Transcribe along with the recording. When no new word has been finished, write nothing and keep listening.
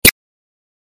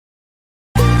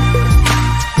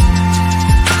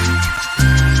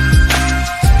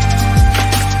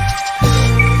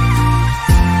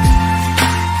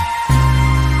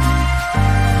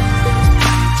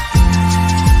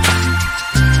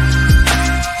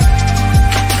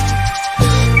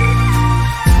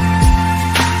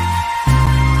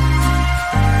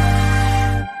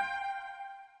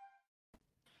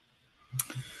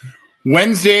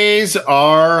Wednesdays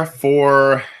are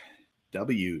for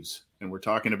W's, and we're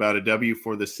talking about a W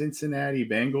for the Cincinnati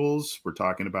Bengals. We're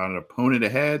talking about an opponent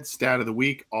ahead, stat of the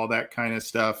week, all that kind of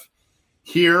stuff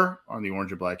here on the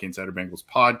Orange and Black Insider Bengals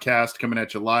podcast, coming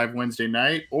at you live Wednesday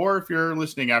night. Or if you're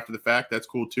listening after the fact, that's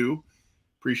cool too.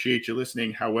 Appreciate you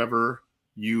listening however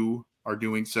you are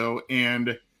doing so.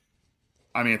 And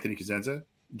I'm Anthony Cosenza,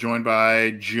 joined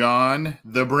by John,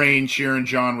 the Brain Sheeran.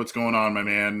 John, what's going on, my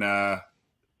man?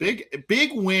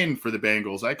 Big win for the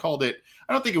Bengals. I called it,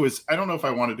 I don't know if I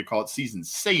wanted to call it season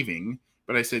saving,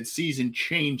 but I said season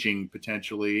changing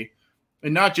potentially.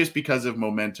 And not just because of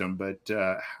momentum, but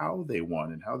how they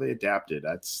won and how they adapted.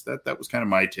 That was kind of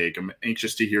my take. I'm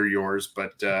anxious to hear yours,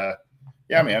 but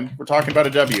yeah, man, we're talking about a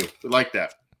W. We like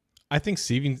that. I think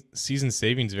season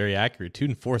saving is very accurate.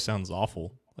 2-4 sounds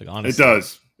awful. Like honestly, it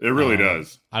does. It really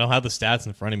does. I don't have the stats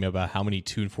in front of me about how many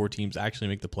 2-4 teams actually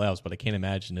make the playoffs, but I can't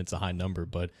imagine it's a high number.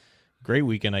 But great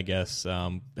weekend, I guess.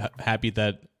 Happy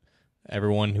that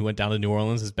everyone who went down to New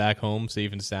Orleans is back home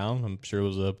safe and sound. I'm sure it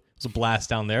was a blast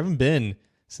down there. I haven't been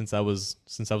since I was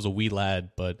a wee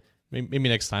lad, but maybe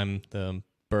next time the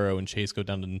Burrow and Chase go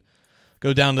down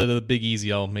to the Big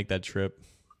Easy, I'll make that trip.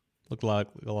 Looked a lot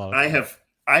of fun.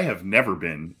 I have never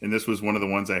been, and this was one of the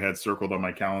ones I had circled on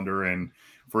my calendar, and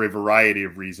for a variety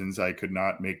of reasons, I could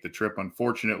not make the trip.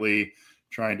 Unfortunately,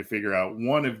 trying to figure out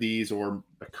one of these or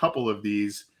a couple of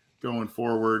these going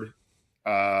forward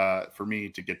for me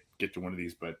to get to one of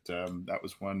these, but that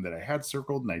was one that I had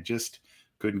circled, and I just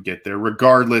couldn't get there.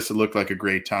 Regardless, it looked like a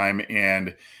great time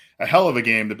and a hell of a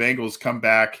game. The Bengals come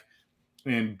back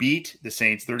and beat the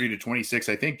Saints 30-26.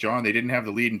 I think, John, they didn't have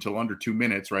the lead until under 2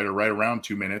 minutes, right? Or right around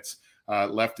 2 minutes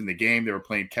left in the game. They were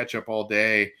playing catch up all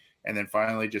day, and then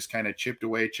finally just kind of chipped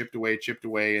away.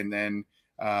 And then,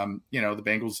 the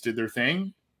Bengals did their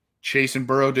thing. Chase and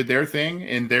Burrow did their thing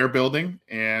in their building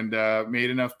and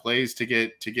made enough plays to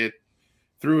get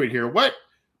through it here.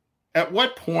 At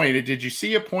what point did you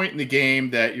see a point in the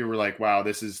game that you were like, wow,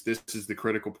 this is the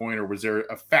critical point? Or was there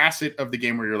a facet of the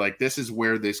game where you're like, this is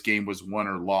where this game was won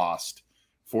or lost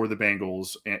for the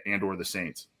Bengals and or the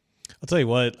Saints? I'll tell you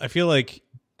what, I feel like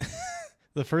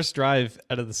the first drive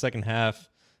out of the second half,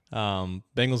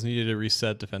 Bengals needed to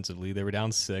reset defensively. They were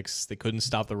down 6. They couldn't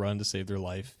stop the run to save their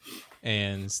life.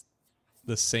 And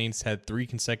the Saints had 3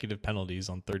 consecutive penalties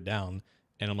on third down.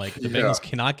 And I'm like, the Bengals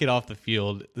cannot get off the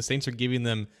field. The Saints are giving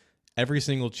them every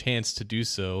single chance to do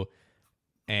so.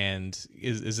 And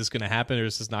is this going to happen or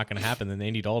is this not going to happen? Then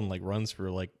Andy Dalton runs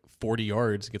for 40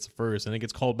 yards, gets a first, and it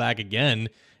gets called back again.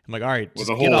 I'm like, all right,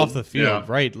 just get off the field,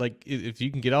 right? Like if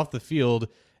you can get off the field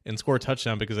and score a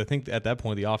touchdown, because I think at that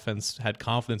point the offense had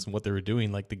confidence in what they were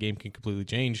doing, the game can completely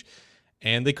change.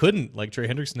 And they couldn't. Trey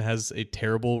Hendrickson has a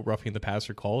terrible roughing the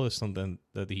passer call. It's something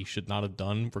that he should not have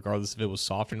done, regardless if it was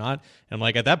soft or not. And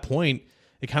at that point,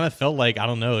 it kind of felt like, I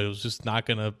don't know, it was just not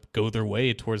going to go their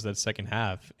way towards that second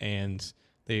half. And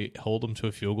they hold them to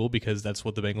a field goal because that's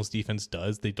what the Bengals defense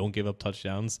does. They don't give up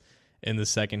touchdowns in the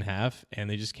second half, and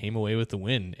they just came away with the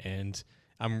win. And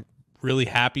I'm really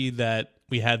happy that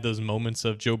we had those moments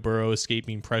of Joe Burrow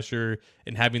escaping pressure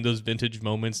and having those vintage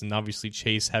moments, and obviously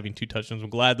Chase having 2 touchdowns. I'm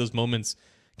glad those moments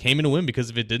came in a win, because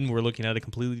if it didn't, we're looking at a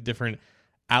completely different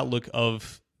outlook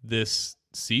of this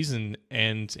season.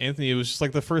 And Anthony, it was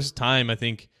just the first time, I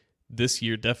think, this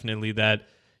year definitely, that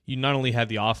you not only had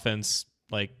the offense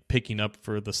picking up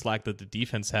for the slack that the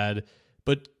defense had,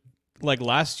 but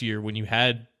last year when you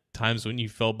had times when you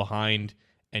fell behind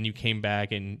and you came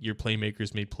back and your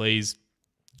playmakers made plays,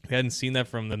 we hadn't seen that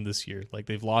from them this year.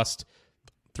 They've lost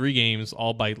 3 games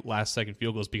all by last-second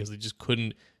field goals because they just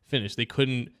couldn't finish. They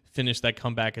couldn't finish that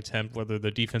comeback attempt, whether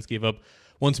the defense gave up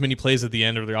one too many plays at the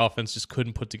end or their offense just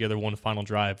couldn't put together one final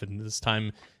drive. And this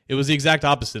time, it was the exact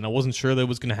opposite. I wasn't sure that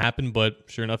was going to happen, but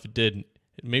sure enough, it did.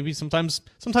 Maybe sometimes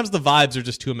the vibes are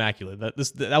just too immaculate.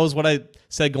 That was what I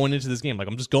said going into this game.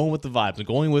 I'm just going with the vibes. I'm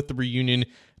going with the reunion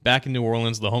back in New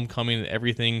Orleans, the homecoming and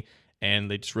everything, and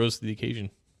they just rose to the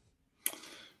occasion.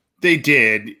 They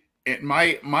did.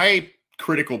 My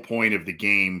critical point of the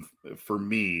game for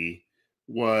me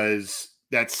was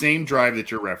that same drive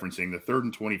that you're referencing, the 3rd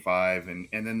and 25, and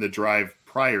then the drive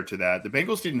prior to that. The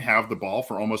Bengals didn't have the ball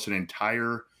for almost an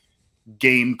entire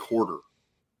game quarter.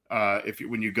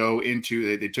 When you go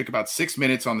into, they took about 6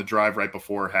 minutes on the drive right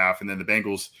before half, and then the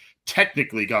Bengals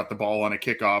technically got the ball on a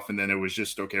kickoff, and then it was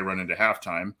just okay, run into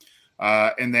halftime.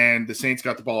 And then the Saints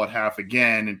got the ball at half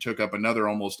again and took up another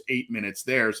almost 8 minutes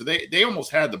there. So they almost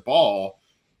had the ball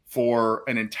for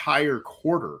an entire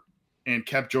quarter and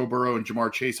kept Joe Burrow and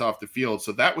Jamar Chase off the field.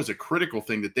 So that was a critical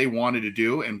thing that they wanted to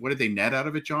do. And what did they net out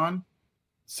of it, John?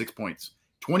 6 points.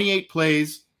 28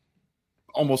 plays,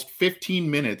 almost 15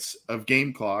 minutes of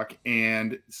game clock,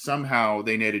 and somehow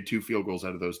they netted 2 field goals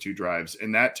out of those 2 drives.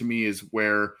 And that to me is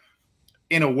where,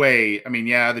 in a way, I mean,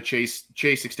 yeah, the Chase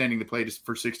extending the play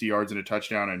for 60 yards and a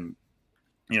touchdown, and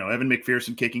Evan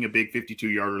McPherson kicking a big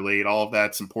 52-yarder late, all of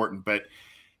that's important. But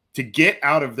to get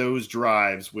out of those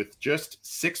drives with just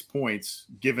 6 points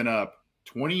given up,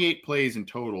 28 plays in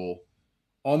total,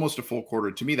 almost a full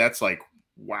quarter, to me, that's like,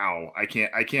 wow. I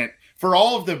can't for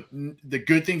all of the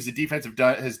good things the defense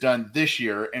has done this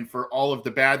year, and for all of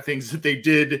the bad things that they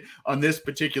did on this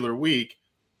particular week,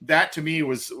 that to me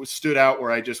was stood out,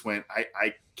 where I just went,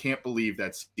 I can't believe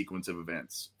that sequence of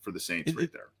events for the Saints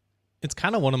right there. It's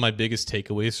kind of one of my biggest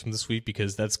takeaways from this week,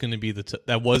 because that's going to be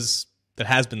that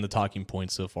has been the talking point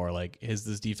so far. Like, is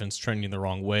this defense trending the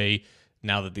wrong way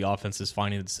now that the offense is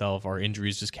finding itself? Are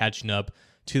injuries just catching up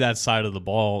to that side of the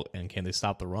ball, and can they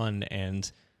stop the run?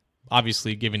 And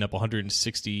obviously giving up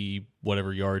 160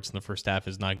 whatever yards in the first half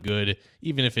is not good,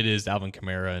 even if it is Alvin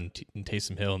Kamara and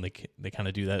Taysom Hill, and they kind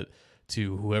of do that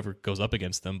to whoever goes up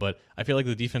against them. But I feel like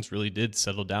the defense really did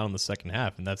settle down in the second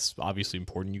half, and that's obviously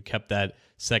important. You kept that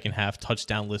second half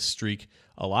touchdownless streak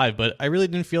alive, but I really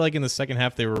didn't feel like in the second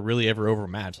half they were really ever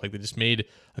overmatched. Like, they just made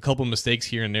a couple mistakes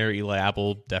here and there. Eli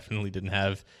Apple definitely didn't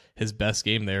have his best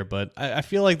game there, but I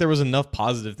feel like there was enough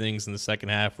positive things in the second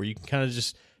half where you can kind of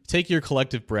just take your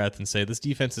collective breath and say this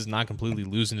defense is not completely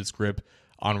losing its grip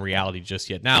on reality just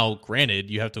yet. Now, granted,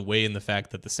 you have to weigh in the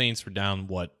fact that the Saints were down,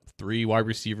 3 wide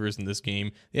receivers in this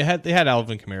game. They had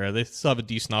Alvin Kamara. They still have a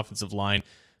decent offensive line,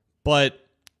 but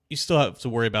you still have to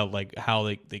worry about like how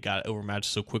they got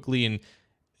overmatched so quickly. And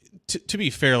to be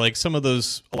fair, like a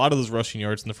lot of those rushing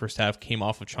yards in the first half came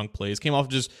off of chunk plays, came off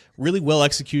of just really well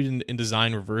executed in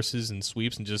design reverses and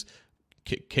sweeps and just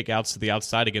kick outs to the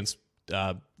outside against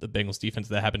the Bengals defense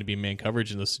that happened to be man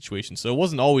coverage in those situations. So it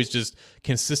wasn't always just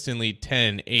consistently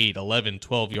 10, 8, 11,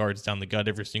 12 yards down the gut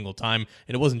every single time.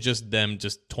 And it wasn't just them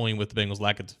just toying with the Bengals'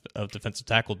 lack of defensive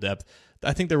tackle depth.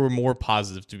 I think there were more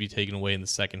positives to be taken away in the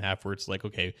second half, where it's like,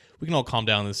 okay, we can all calm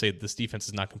down and say this defense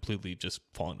is not completely just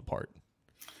falling apart.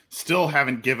 Still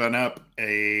haven't given up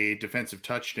a defensive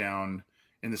touchdown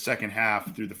in the second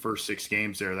half through the first 6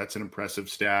 games there. That's an impressive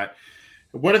stat.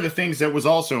 One of the things that was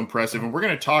also impressive, and we're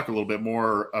going to talk a little bit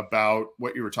more about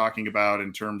what you were talking about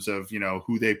in terms of,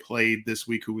 who they played this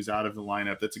week, who was out of the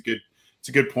lineup. It's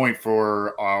a good point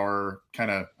for our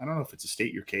kind of, I don't know if it's a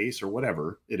state your case or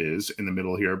whatever it is in the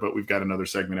middle here, but we've got another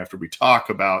segment after we talk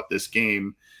about this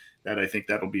game that I think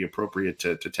that'll be appropriate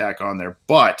to tack on there.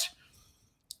 But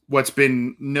what's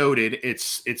been noted,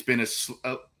 it's been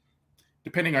a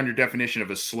depending on your definition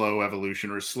of a slow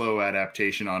evolution or a slow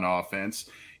adaptation on offense.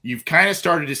 You've kind of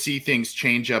started to see things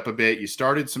change up a bit. You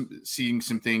started seeing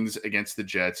some things against the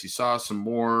Jets. You saw some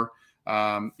more,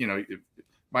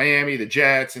 Miami, the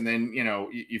Jets, and then,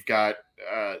 you've got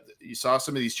you saw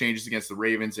some of these changes against the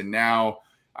Ravens. And now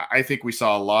I think we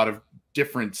saw a lot of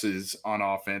differences on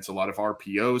offense, a lot of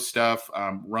RPO stuff,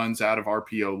 runs out of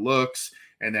RPO looks.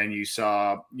 And then you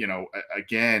saw,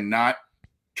 again, not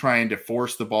trying to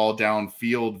force the ball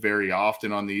downfield very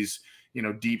often on these,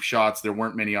 deep shots. There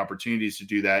weren't many opportunities to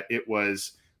do that. It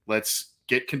was, let's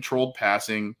get controlled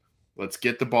passing, let's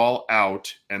get the ball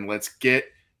out, and let's get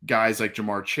guys like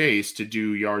Jamar Chase to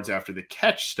do yards after the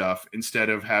catch stuff instead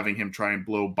of having him try and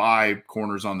blow by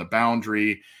corners on the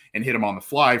boundary and hit him on the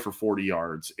fly for 40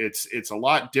 yards. It's a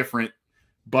lot different,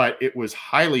 but it was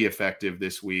highly effective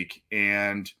this week.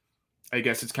 And I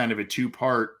guess it's kind of a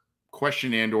 2-part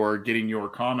question and or getting your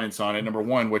comments on it. Number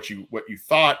one, what you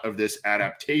thought of this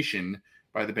adaptation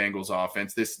by the Bengals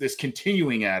offense, this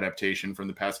continuing adaptation from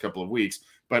the past couple of weeks,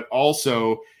 but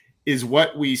also is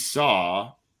what we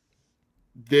saw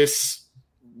this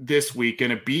week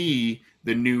going to be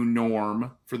the new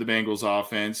norm for the Bengals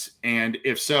offense? And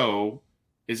if so,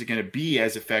 is it going to be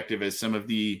as effective as some of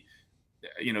the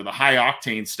the high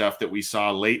octane stuff that we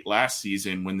saw late last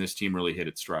season when this team really hit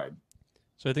its stride?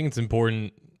 So I think it's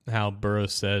important how Burrow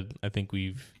said, I think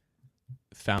we've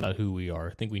found out who we are.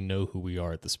 I think we know who we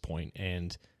are at this point.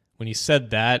 And when he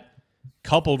said that,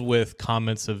 coupled with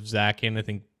comments of Zach and I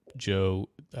think Joe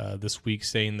this week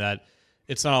saying that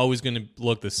it's not always going to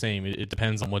look the same. It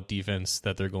depends on what defense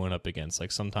that they're going up against.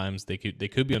 Like sometimes they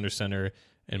could be under center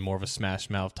and more of a smash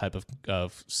mouth type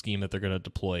of scheme that they're going to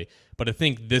deploy. But I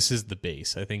think this is the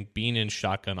base. I think being in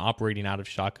shotgun, operating out of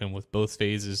shotgun with both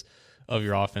phases of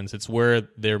your offense, it's where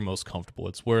they're most comfortable.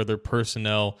 It's where their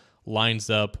personnel lines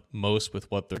up most with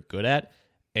what they're good at.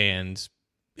 And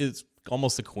it's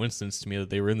almost a coincidence to me that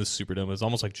they were in the Superdome. It's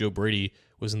almost like Joe Brady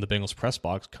was in the Bengals press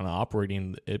box kind of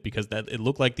operating it, because that it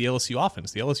looked like the LSU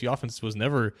offense. The LSU offense was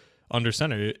never under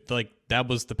center. Like that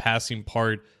was the passing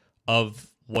part of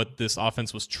what this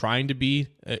offense was trying to be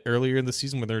earlier in the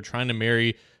season, when they were trying to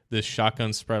marry this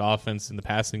shotgun spread offense in the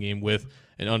passing game with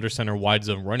an under center wide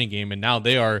zone running game. And now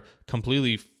they are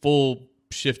completely full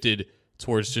shifted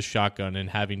towards just shotgun and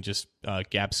having just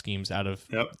gap schemes out of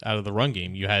the run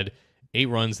game. You had 8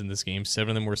 runs in this game. 7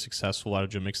 of them were successful out of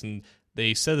Joe Mixon.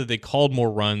 They said that they called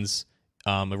more runs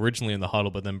originally in the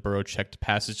huddle, but then Burrow checked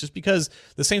passes just because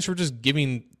the Saints were just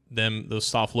giving them those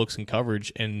soft looks and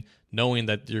coverage, and knowing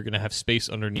that you're going to have space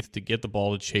underneath to get the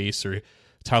ball to Chase or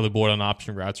Tyler Boyd on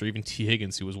option routes, or even T.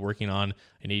 Higgins, who was working on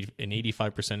an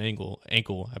 85%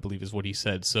 ankle, I believe is what he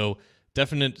said. So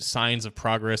definite signs of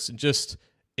progress, and just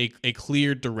a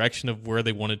clear direction of where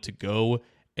they wanted to go.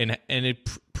 And it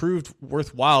proved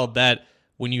worthwhile that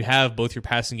when you have both your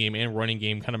passing game and running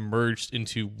game kind of merged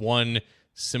into one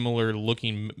similar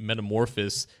looking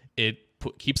metamorphosis, it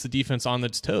keeps the defense on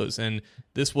its toes. And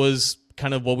this was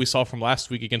kind of what we saw from last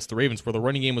week against the Ravens, where the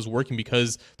running game was working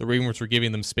because the Ravens were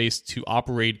giving them space to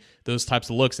operate those types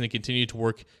of looks, and it continued to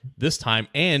work this time.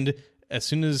 And as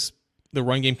soon as the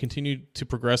run game continued to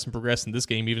progress in this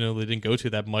game, even though they didn't go to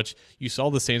that much, you saw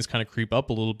the Saints kind of creep up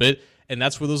a little bit, and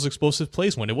that's where those explosive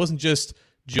plays went. It wasn't just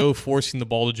Joe forcing the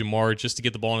ball to Ja'Marr just to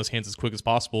get the ball in his hands as quick as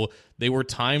possible. They were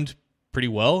timed pretty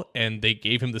well, and they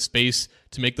gave him the space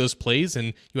to make those plays,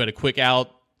 and you had a quick out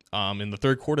in the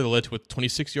third quarter that led to a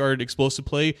 26-yard explosive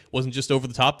play. It wasn't just over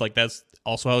the top. Like, that's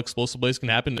also how explosive plays can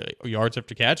happen, yards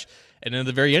after catch. And then at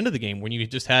the very end of the game, when you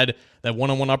just had that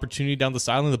one-on-one opportunity down the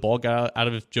sideline, the ball got out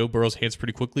of Joe Burrow's hands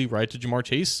pretty quickly, right to Ja'Marr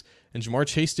Chase, and Ja'Marr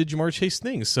Chase did Ja'Marr Chase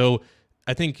things. So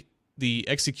I think the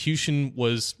execution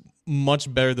was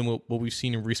much better than what we've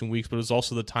seen in recent weeks, but it was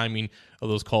also the timing of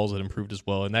those calls that improved as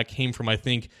well. And that came from, I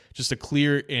think, just a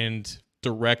clear and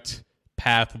direct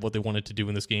path of what they wanted to do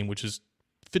in this game, which is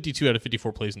 52 out of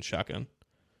 54 plays in shotgun.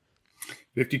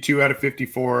 52 out of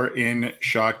 54 in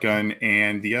shotgun.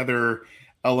 And the other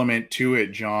element to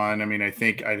it, John, I mean, I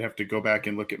think I'd have to go back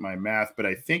and look at my math, but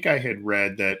I think I had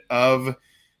read that of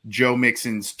Joe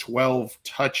Mixon's 12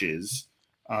 touches,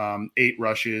 8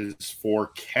 rushes, 4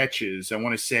 catches, I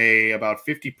want to say about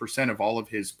 50% of all of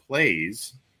his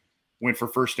plays went for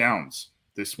first downs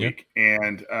this week.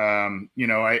 And,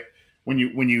 when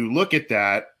you look at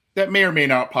that, that may or may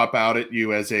not pop out at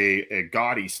you as a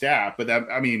gaudy stat, but that,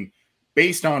 I mean,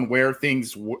 based on where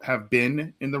things have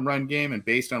been in the run game and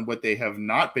based on what they have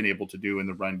not been able to do in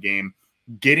the run game,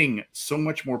 getting so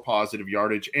much more positive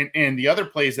yardage, and the other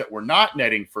plays that were not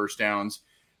netting first downs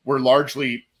were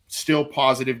largely still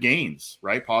positive gains,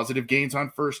 right? Positive gains on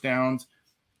first downs,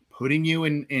 putting you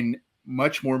in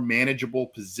much more manageable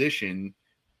position,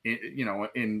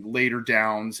 in later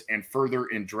downs and further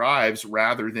in drives,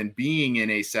 rather than being in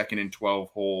a 2nd and 12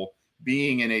 hole,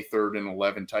 being in a 3rd and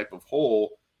 11 type of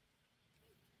hole.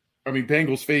 I mean,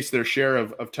 Bengals face their share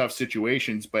of tough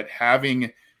situations, but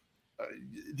having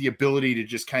the ability to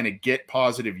just kind of get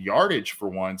positive yardage for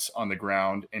once on the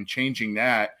ground and changing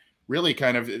that really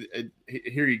kind of,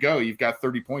 here you go. You've got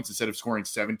 30 points instead of scoring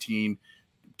 17,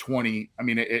 20. I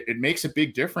mean, it makes a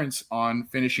big difference on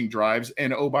finishing drives.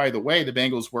 And oh, by the way, the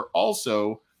Bengals were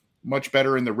also much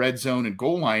better in the red zone and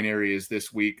goal line areas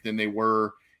this week than they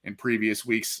were in previous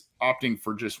weeks, opting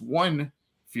for just one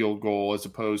field goal as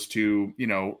opposed to,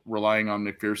 relying on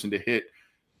McPherson to hit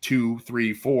 2,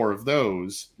 3, 4 of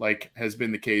those, like has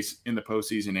been the case in the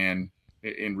postseason and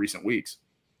in recent weeks.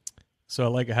 So I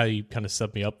like how you kind of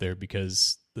set me up there,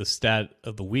 because the stat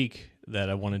of the week that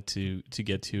I wanted to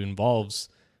get to involves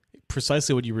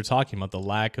precisely what you were talking about, the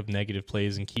lack of negative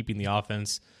plays and keeping the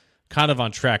offense kind of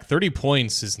on track. 30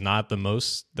 points is not the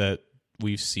most that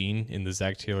we've seen in the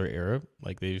Zach Taylor era.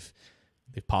 Like, they've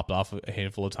popped off a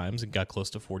handful of times and got close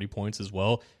to 40 points as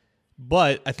well.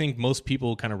 But I think most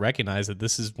people kind of recognize that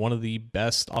this is one of the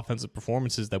best offensive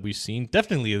performances that we've seen,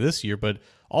 definitely this year, but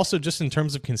also just in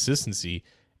terms of consistency.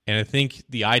 And I think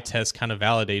the eye test kind of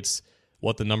validates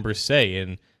what the numbers say.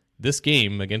 And this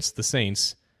game against the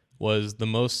Saints was the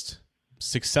most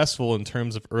successful in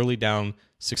terms of early down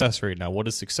success rate. Now, what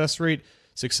is success rate?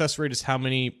 Success rate is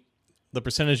the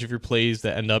percentage of your plays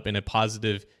that end up in a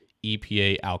positive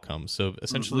EPA outcome. So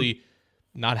essentially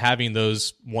not having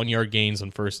those 1-yard gains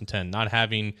on 1st and 10, not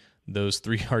having those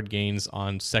 3-yard gains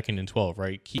on 2nd and 12,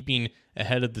 right? Keeping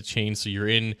ahead of the chain so you're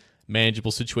in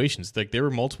manageable situations. Like, there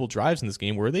were multiple drives in this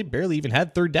game where they barely even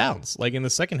had third downs. Like, in the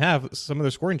second half, some of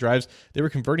their scoring drives, they were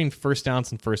converting first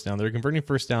downs on first down. They were converting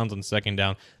first downs on second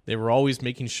down. They were always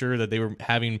making sure that they were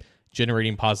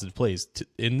generating positive plays.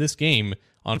 In this game,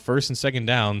 on 1st and 2nd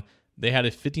down, they had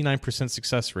a 59%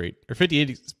 success rate, or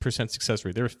 58% success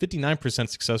rate. They were 59%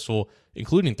 successful,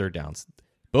 including third downs.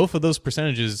 Both of those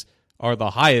percentages are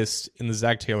the highest in the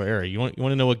Zach Taylor era. You want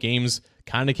to know what games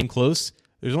kind of came close?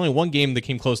 There's only one game that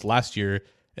came close last year,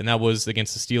 and that was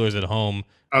against the Steelers at home.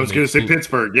 I was going to say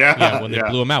Pittsburgh. Yeah. When they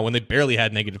blew them out, when they barely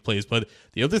had negative plays. But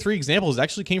the other 3 examples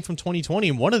actually came from 2020,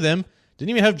 and one of them didn't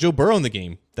even have Joe Burrow in the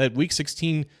game. That Week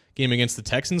 16 game against the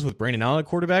Texans with Brandon Allen at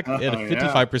quarterback, they had a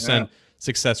 55%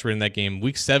 success rate in that game.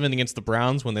 Week 7 against the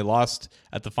Browns when they lost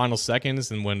at the final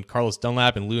seconds, and when Carlos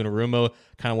Dunlap and Lou Anarumo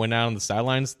kind of went out on the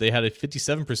sidelines, they had a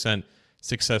 57%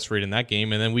 success rate in that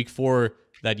game. And then Week 4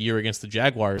 that year against the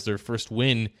Jaguars, their first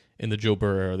win in the Joe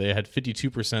Burrow era, they had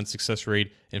 52% success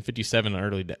rate and 57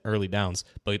 on early downs.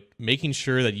 But making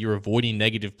sure that you're avoiding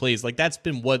negative plays, like that's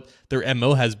been what their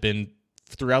MO has been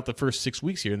throughout the first 6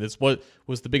 weeks here. And that's what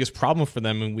was the biggest problem for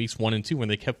them in weeks 1 and 2 when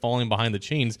they kept falling behind the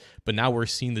chains. But now we're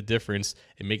seeing the difference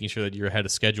in making sure that you're ahead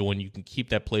of schedule and you can keep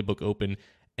that playbook open.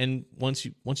 And once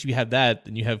you have that,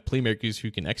 then you have playmakers who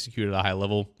can execute at a high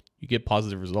level. You get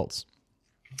positive results.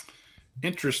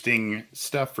 Interesting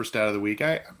stuff for stat of the week.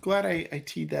 I'm glad I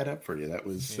teed that up for you. That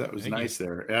was nice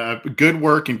there. Good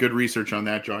work and good research on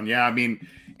that, John. Yeah, I mean,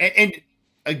 and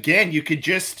again, you could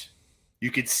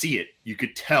see it, you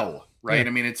could tell, right? Yeah.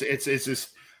 I mean, it's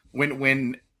just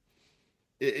when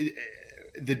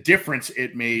the difference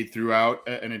it made throughout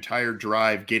an entire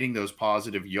drive, getting those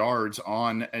positive yards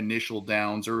on initial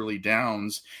downs, early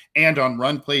downs, and on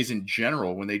run plays in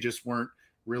general when they just weren't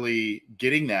really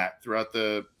getting that throughout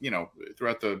the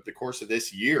course of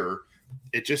this year.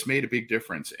 It just made a big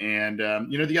difference. And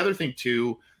the other thing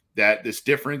too, that this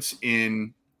difference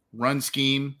in run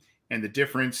scheme and the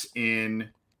difference in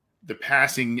the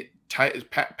passing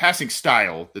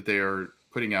style that they are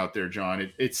putting out there,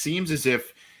 John, it seems as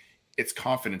if it's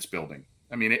confidence building.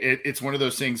 I mean, it's one of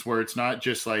those things where it's not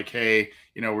just like, hey,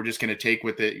 we're just going to take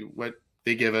what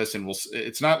they give us, and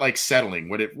it's not like settling.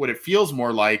 What it feels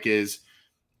more like is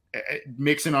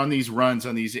mixing on these runs,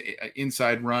 on these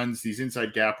inside runs, these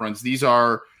inside gap runs.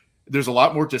 There's a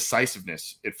lot more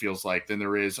decisiveness, it feels like, than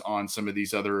there is on some of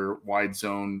these other wide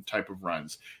zone type of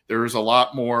runs. There is a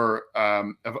lot more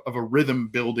of a rhythm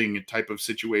building type of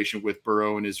situation with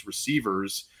Burrow and his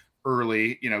receivers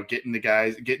early,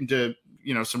 getting to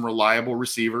some reliable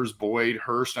receivers, Boyd,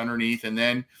 Hurst underneath. And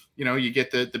then, you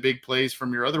get the big plays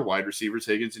from your other wide receivers,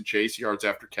 Higgins and Chase, yards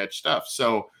after catch stuff.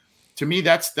 So, to me,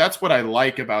 that's what I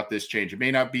like about this change. It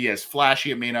may not be as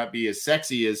flashy, it may not be as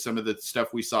sexy as some of the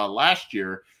stuff we saw last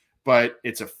year, but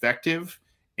it's effective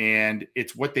and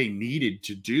it's what they needed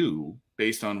to do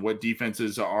based on what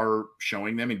defenses are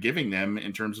showing them and giving them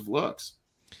in terms of looks.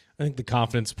 I think the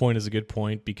confidence point is a good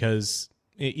point because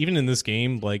even in this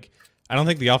game, I don't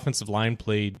think the offensive line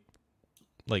played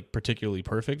particularly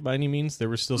perfect by any means. There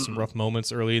were still some rough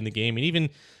moments early in the game, and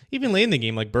even late in the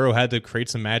game, Burrow had to create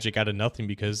some magic out of nothing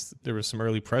because there was some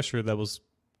early pressure that was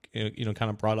kind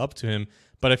of brought up to him.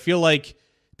 But I feel like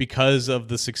because of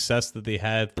the success that they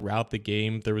had throughout the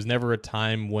game, there was never a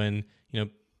time when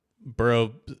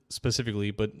Burrow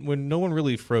specifically, but when no one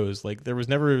really froze. There was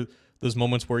never those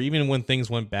moments where even when things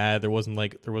went bad, there wasn't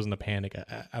a panic,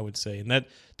 I would say. And that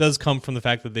does come from the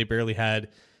fact that they barely had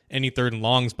any third and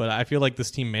longs, but I feel like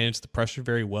this team managed the pressure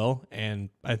very well, and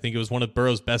I think it was one of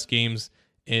Burrow's best games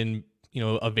in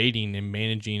evading and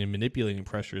managing and manipulating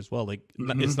pressure as well.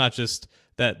 It's not just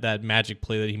that magic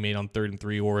play that he made on 3rd and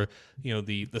 3 or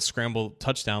the scramble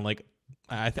touchdown.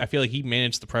 I feel like he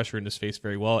managed the pressure in his face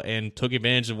very well and took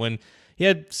advantage of when he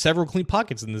had several clean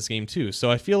pockets in this game too.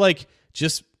 So I feel like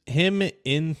just him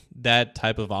in that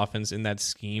type of offense, in that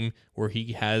scheme where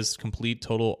he has complete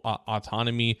total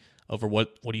autonomy over what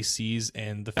he sees,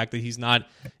 and the fact that he's not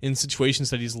in situations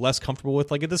that he's less comfortable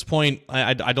with. At this point,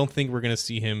 I don't think we're going to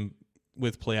see him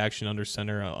with play action under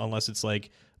center unless it's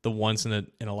the once in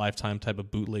a lifetime type of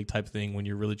bootleg type thing when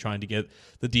you're really trying to get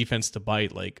the defense to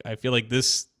bite. I feel like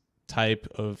this type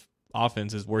of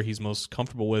offense is where he's most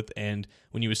comfortable with, and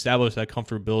when you establish that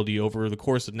comfortability over the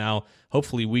course of now,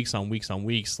 hopefully weeks on weeks on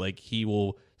weeks, he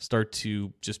will start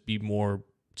to just be more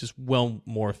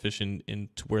efficient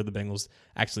into where the Bengals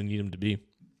actually need him to be.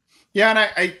 Yeah,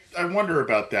 and I wonder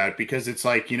about that because it's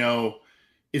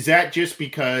is that just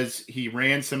because he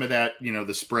ran some of that,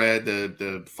 the spread,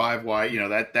 the 5 wide,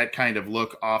 that kind of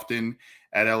look often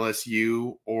at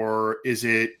LSU, or is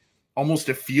it almost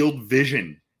a field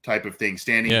vision type of thing,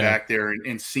 standing back there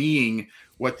and seeing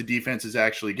what the defense is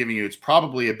actually giving you? It's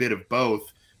probably a bit of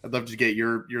both. I'd love to get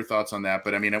your thoughts on that.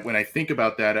 But I mean, when I think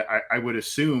about that, I would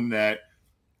assume that,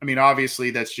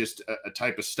 obviously that's just a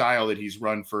type of style that he's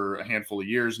run for a handful of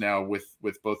years now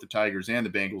with both the Tigers and the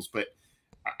Bengals. But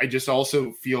I just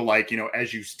also feel like,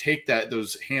 as you take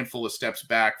those handful of steps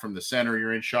back from the center,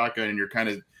 you're in shotgun and you're kind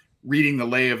of reading the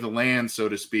lay of the land, so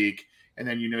to speak. and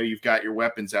then you've got your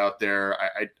weapons out there.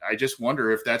 I just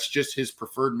wonder if that's just his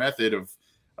preferred method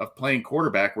of playing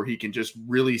quarterback, where he can just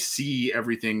really see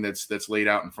everything that's laid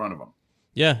out in front of him.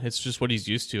 Yeah, it's just what he's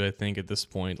used to, I think, at this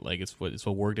point. Like, it's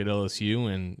what worked at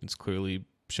LSU, and it's clearly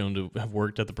shown to have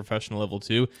worked at the professional level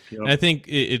too. Yep. And I think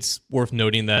it's worth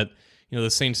noting that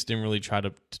the Saints didn't really try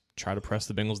to press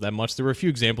the Bengals that much. There were a few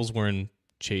examples wherein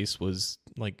Chase was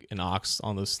like an ox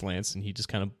on those slants, and he just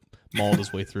kind of mauled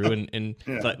his way through. And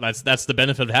yeah. that's the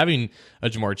benefit of having a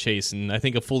Jamar Chase. And I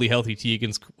think a fully healthy T.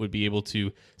 Higgins would be able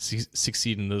to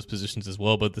succeed in those positions as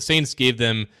well. But the Saints gave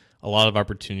them a lot of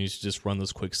opportunities to just run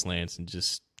those quick slants and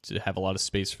just to have a lot of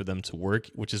space for them to work,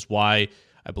 which is why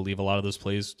I believe a lot of those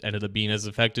plays ended up being as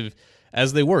effective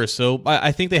as they were. So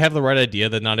I think they have the right idea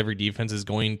that not every defense is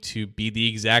going to be the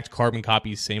exact carbon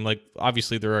copy same. Like,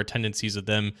 obviously there are tendencies of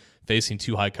them facing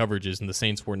too high coverages, and the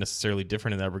Saints weren't necessarily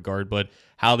different in that regard, but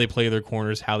how they play their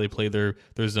corners, how they play their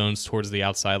zones towards the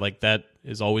outside, like that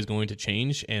is always going to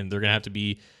change, and they're going to have to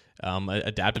be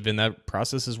adaptive in that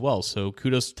process as well. So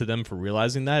kudos to them for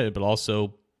realizing that, but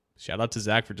also shout out to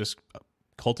Zach for just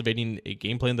cultivating a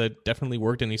game plan that definitely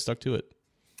worked, and he stuck to it.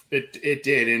 It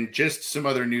did. And just some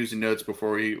other news and notes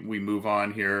before we move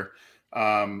on here.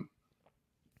 Logan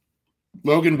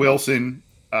Wilson,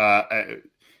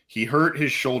 he hurt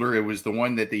his shoulder. It was the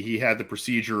one that he had the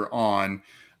procedure on.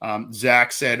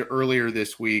 Zach said earlier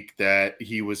this week that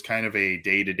he was kind of a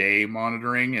day-to-day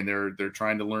monitoring, and they're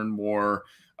trying to learn more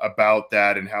about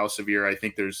that and how severe. I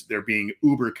think they're being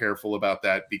uber careful about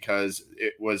that because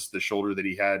it was the shoulder that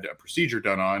he had a procedure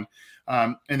done on.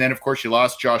 And then, of course, you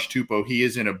lost Josh Tupou. He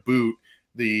is in a boot.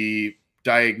 The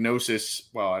diagnosis,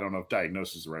 well, I don't know if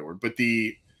diagnosis is the right word, but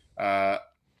the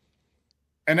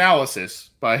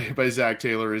analysis by Zach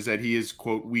Taylor is that he is,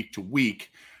 quote, week to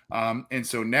week. And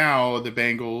so now the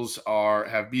Bengals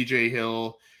have BJ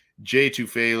Hill, Jay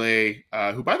Tufele,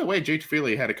 who, by the way, Jay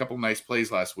Tufele had a couple nice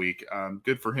plays last week.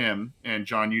 Good for him. And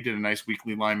John, you did a nice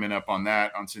weekly lineman up on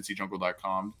that on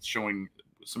CincyJungle.com, showing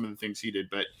some of the things he did.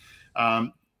 But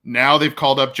now they've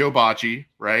called up Joe Bacci,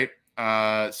 right?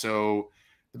 So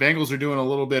the Bengals are doing a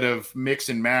little bit of mix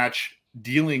and match,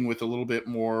 dealing with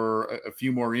a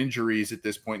few more injuries at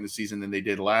this point in the season than they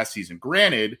did last season.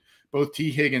 Granted, both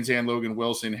T. Higgins and Logan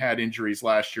Wilson had injuries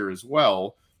last year as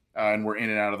well, and were in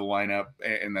and out of the lineup,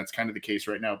 and that's kind of the case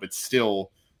right now. But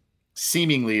still,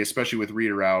 seemingly, especially with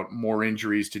Reader out, more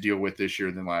injuries to deal with this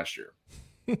year than last year.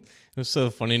 It was so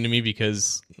funny to me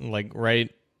because, like,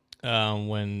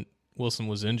 when Wilson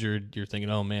was injured, you're thinking,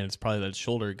 oh man, it's probably that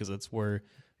shoulder, because that's where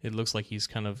it looks like he's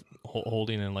kind of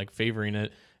holding and like favoring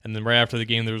it. And then right after the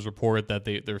game, there was a report that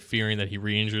they're fearing that he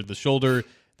re-injured the shoulder.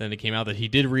 Then it came out that he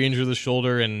did re-injure the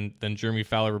shoulder, and then Jeremy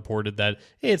Fowler reported that,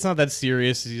 hey, it's not that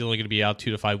serious. He's only going to be out 2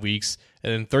 to 5 weeks.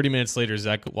 And then 30 minutes later,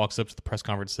 Zach walks up to the press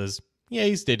conference and says, yeah,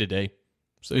 he's day to day.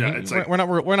 So yeah, we're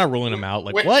not ruling him out.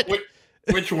 Like, what?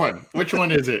 Which one? Which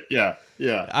one is it? Yeah.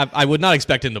 I would not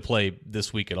expect him to play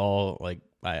this week at all. Like,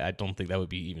 I don't think that would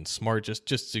be even smart.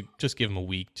 Just give him a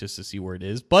week just to see where it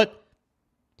is. But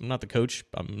I'm not the coach.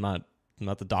 I'm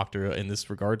not the doctor in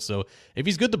this regard. So if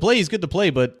he's good to play, he's good to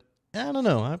play. But I don't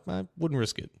know. I wouldn't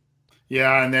risk it.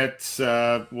 Yeah, and that's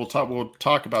we'll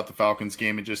talk about the Falcons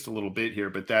game in just a little bit here,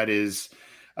 but that is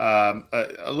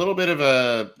a little bit of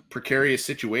a precarious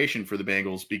situation for the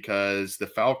Bengals, because the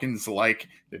Falcons,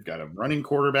 they've got a running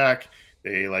quarterback.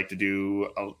 They like to do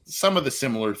some of the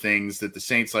similar things that the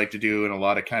Saints like to do, and a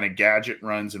lot of kind of gadget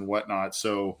runs and whatnot.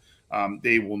 So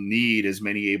they will need as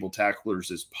many able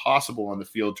tacklers as possible on the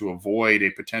field to avoid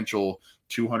a potential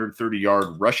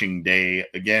 230-yard rushing day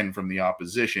again from the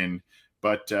opposition.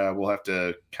 But we'll have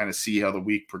to kind of see how the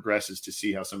week progresses to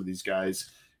see how some of these guys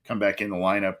come back in the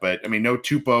lineup. But, I mean, no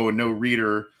Tupou and no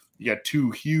Reader. You got two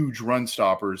huge run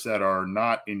stoppers that are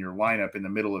not in your lineup in the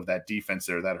middle of that defense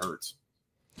there. That hurts.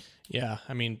 Yeah,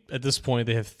 I mean, at this point,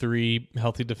 they have 3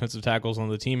 healthy defensive tackles on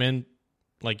the team. And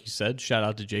like you said, shout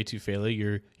out to Jay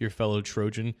Tufele, your fellow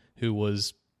Trojan, who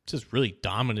was just really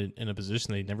dominant in a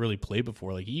position that he never really played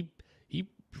before. Like, he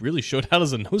really showed out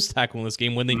as a nose tackle in this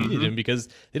game when they needed him, because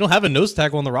they don't have a nose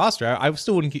tackle on the roster. I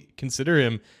still wouldn't consider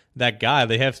him that guy.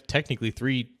 They have technically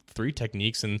three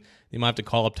techniques, and they might have to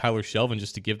call up Tyler Shelvin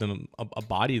just to give them a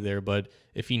body there. But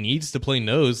if he needs to play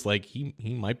nose, like, he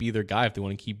might be their guy if they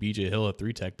want to keep BJ Hill at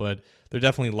 3 tech. But they're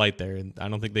definitely light there, and I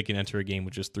don't think they can enter a game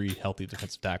with just 3 healthy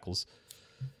defensive tackles.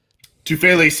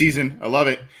 Tufele season. I love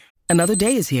it. Another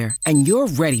day is here, and you're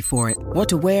ready for it. What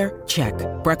to wear? Check.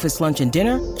 Breakfast, lunch, and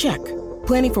dinner? Check.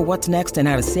 Planning for what's next and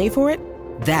how to save for it?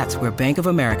 That's where Bank of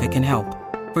America can help.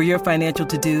 For your financial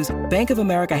to-dos, Bank of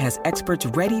America has experts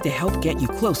ready to help get you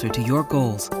closer to your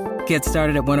goals. Get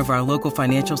started at one of our local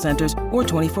financial centers or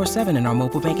 24/7 in our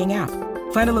mobile banking app.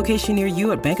 Find a location near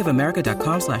you at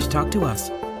bankofamerica.com/talktous.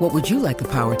 What would you like the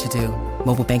power to do?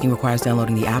 Mobile banking requires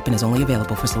downloading the app and is only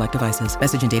available for select devices.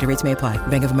 Message and data rates may apply.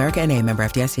 Bank of America N.A., member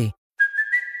FDIC.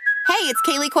 Hey, it's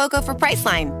Kaylee Cuoco for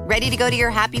Priceline. Ready to go to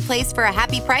your happy place for a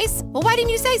happy price? Well, why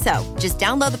didn't you say so? Just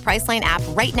download the Priceline app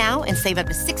right now and save up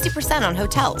to 60% on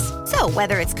hotels. So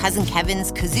whether it's Cousin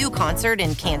Kevin's Kazoo Concert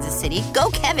in Kansas City,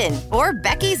 go Kevin, or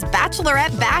Becky's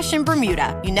Bachelorette Bash in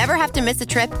Bermuda, you never have to miss a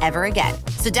trip ever again.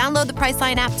 So download the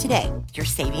Priceline app today. Your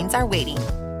savings are waiting.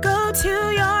 Go to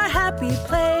your happy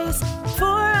place for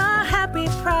a happy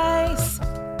price.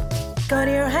 Go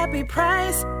to your happy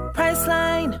price,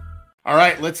 Priceline. All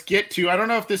right, let's get to, I don't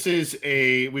know if this is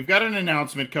we've got an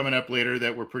announcement coming up later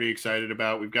that we're pretty excited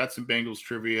about. We've got some Bengals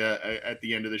trivia at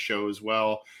the end of the show as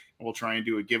well. We'll try and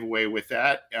do a giveaway with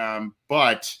that.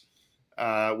 But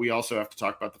we also have to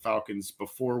talk about the Falcons.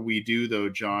 Before we do, though,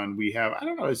 John, we have, I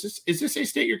don't know, is this a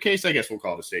state your case? I guess we'll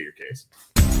call it a state your case.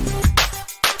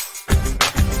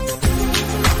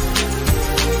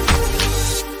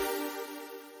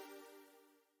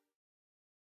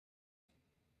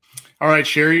 All right,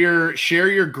 share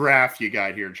your graph you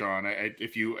got here, John.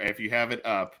 If you have it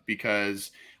up, because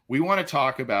we want to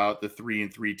talk about the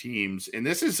 3-3 teams, and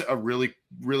this is a really,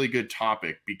 really good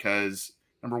topic because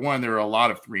number one, there are a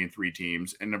lot of 3-3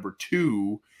 teams, and number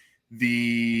two,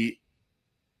 it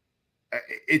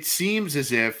seems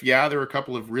as if there are a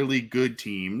couple of really good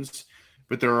teams,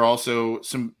 but there are also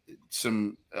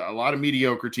a lot of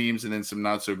mediocre teams and then some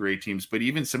not so great teams. But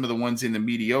even some of the ones in the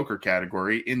mediocre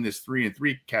category, in this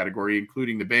 3-3 category,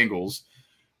 including the Bengals,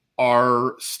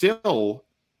 are still,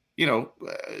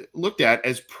 looked at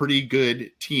as pretty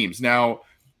good teams. Now,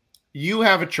 you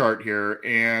have a chart here,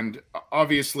 and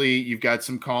obviously you've got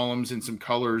some columns and some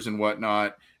colors and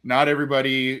whatnot. Not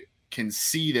everybody can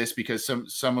see this because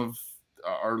some of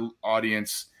our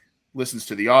audience listens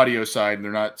to the audio side and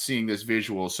they're not seeing this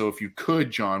visual. So if you could,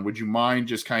 John, would you mind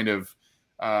just kind of,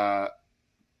 I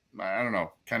don't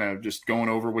know, kind of just going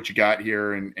over what you got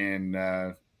here and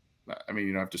I mean,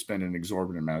 you don't have to spend an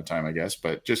exorbitant amount of time, I guess,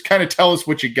 but just kind of tell us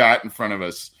what you got in front of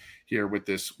us here with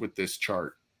this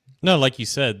chart. No, like you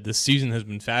said, this season has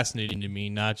been fascinating to me,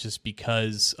 not just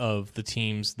because of the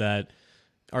teams that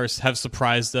have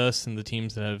surprised us and the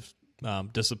teams that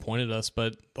have disappointed us,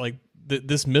 but like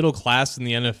this middle class in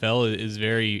the NFL is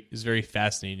very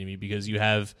fascinating to me because you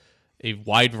have a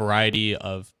wide variety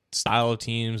of style of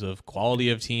teams, of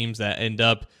quality of teams that end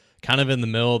up kind of in the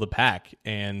middle of the pack.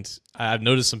 And I've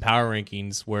noticed some power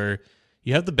rankings where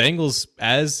you have the Bengals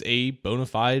as a bona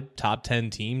fide top 10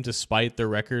 team, despite their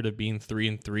record of being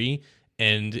 3-3.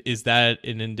 And is that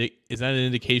an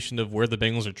indication of where the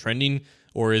Bengals are trending,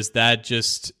 or is that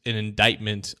just an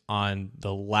indictment on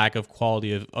the lack of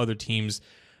quality of other teams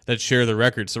that share the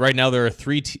record? So right now there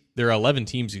are 11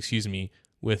 teams,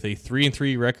 with a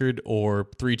 3-3 record or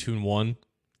 3-2-1.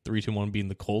 3-2-1 being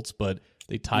the Colts, but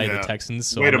they tie the Texans.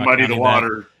 So way to muddy the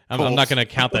water. I'm not going to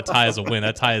count that tie as a win.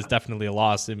 That tie is definitely a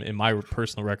loss in my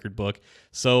personal record book.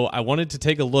 So I wanted to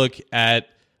take a look at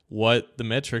what the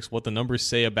metrics, what the numbers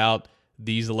say about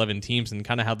these 11 teams and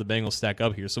kind of how the Bengals stack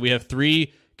up here. So we have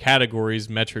three categories,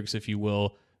 metrics, if you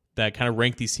will, that kind of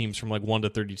rank these teams from like 1 to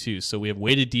 32. So we have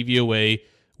weighted DVOA,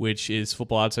 which is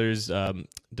Football Outsiders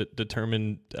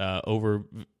determined over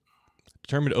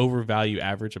value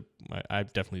average.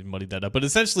 I've definitely muddied that up, but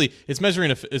essentially it's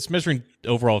measuring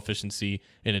overall efficiency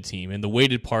in a team. And the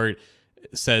weighted part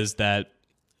says that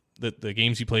the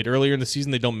games you played earlier in the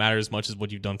season, they don't matter as much as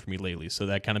what you've done for me lately. So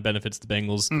that kind of benefits the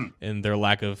Bengals and their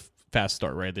lack of fast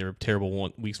start, right? They were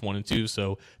terrible weeks 1 and 2,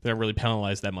 so they're not really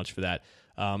penalized that much for that.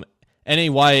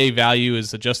 NAYA value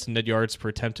is adjusted net yards per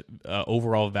attempt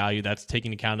overall value. That's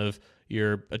taking account of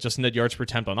your adjusted net yards per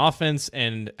attempt on offense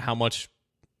and how much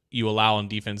you allow on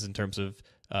defense in terms of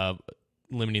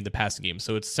limiting the passing game.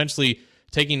 So it's essentially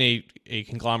taking a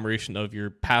conglomeration of your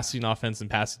passing offense and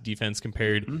passing defense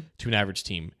compared to an average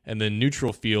team. And then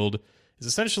neutral field is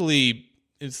essentially,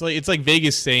 it's like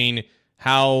Vegas saying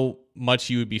how much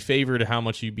you would be favored, how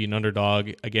much you'd be an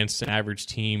underdog against an average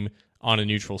team on a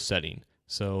neutral setting.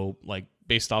 So like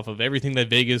based off of everything that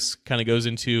Vegas kind of goes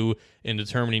into in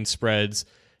determining spreads,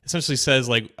 essentially says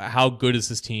like how good is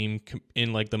this team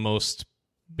in like the most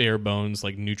bare bones,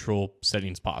 like neutral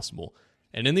settings possible.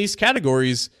 And in these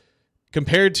categories,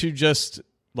 compared to just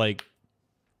like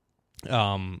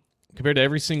compared to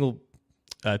every single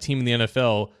team in the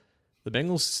NFL, the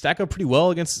Bengals stack up pretty well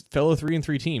against fellow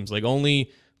 3-3 teams. Like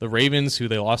only the Ravens, who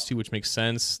they lost to, which makes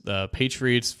sense, the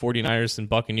Patriots, 49ers, and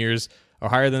Buccaneers are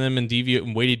higher than them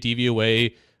in weighted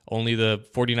DVOA, only the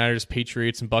 49ers,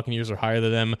 Patriots, and Buccaneers are higher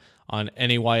than them on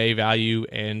NAYA value,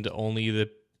 and only the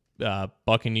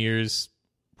Buccaneers,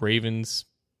 Ravens,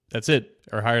 that's it,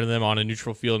 are higher than them on a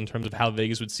neutral field in terms of how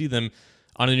Vegas would see them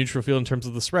on a neutral field in terms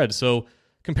of the spread. So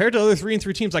compared to other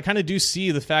 3-3 teams, I kind of do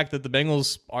see the fact that the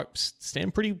Bengals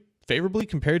stand pretty favorably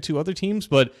compared to other teams,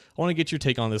 but I want to get your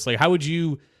take on this. Like, how would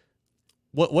you,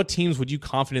 what teams would you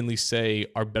confidently say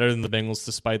are better than the Bengals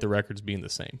despite the records being the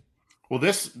same? Well,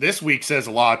 this week says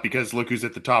a lot because look who's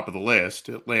at the top of the list,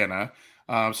 Atlanta.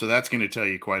 So that's going to tell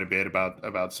you quite a bit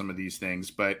about some of these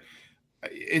things. But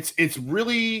it's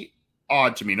really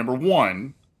odd to me. Number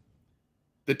one,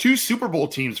 the two Super Bowl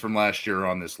teams from last year are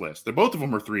on this list. Both of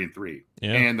them are 3-3,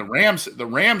 and the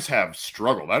Rams have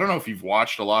struggled. I don't know if you've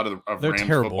watched a lot of Rams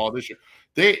football this year.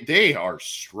 They are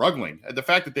struggling. The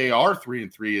fact that they are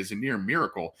 3-3 is a near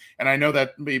miracle. And I know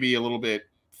that may be a little bit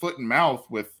foot and mouth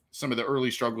with some of the early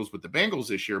struggles with the Bengals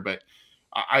this year, but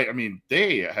I mean,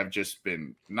 they have just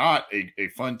been not a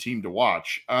fun team to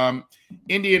watch.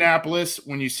 Indianapolis,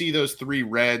 when you see those three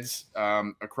reds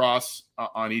across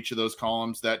on each of those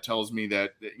columns, that tells me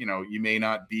that, you know, you may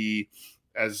not be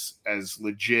as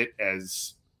legit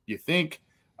as you think.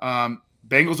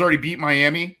 Bengals already beat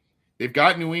Miami. They've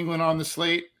got New England on the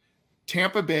slate.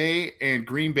 Tampa Bay and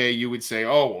Green Bay, you would say,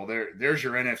 oh, well, there's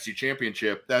your NFC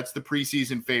championship. That's the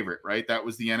preseason favorite, right? That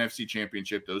was the NFC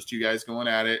championship. Those two guys going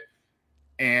at it.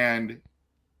 And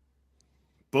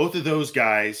both of those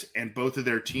guys and both of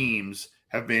their teams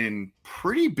have been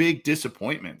pretty big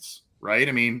disappointments, right?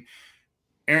 I mean,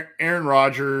 Aaron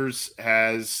Rodgers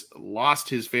has lost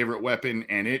his favorite weapon,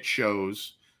 and it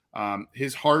shows.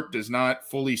 His heart does not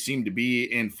fully seem to be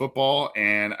in football,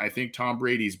 and I think Tom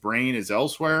Brady's brain is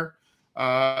elsewhere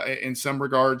in some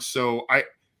regards. So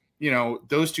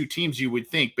those two teams, you would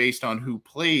think, based on who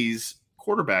plays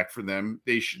quarterback for them,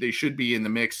 they should be in the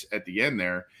mix at the end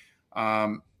there.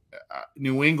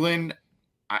 New England,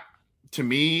 to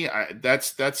me,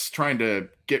 that's trying to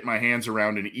get my hands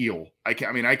around an eel. I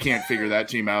can't figure that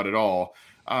team out at all.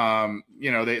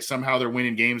 They're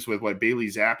winning games with Bailey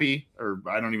Zappi, or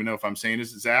I don't even know if I'm saying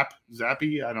this is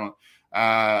Zappi. I don't.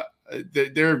 I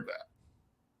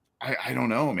don't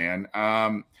know, man.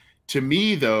 To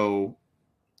me, though,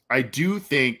 I do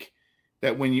think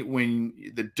that when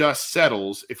the dust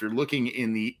settles, if you're looking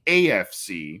in the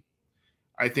AFC,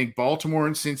 I think Baltimore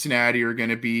and Cincinnati are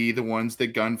going to be the ones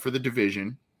that gun for the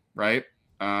division, right?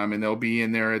 And they'll be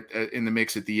in there in the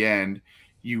mix at the end.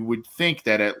 You would think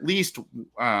that at least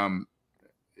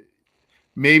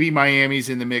maybe Miami's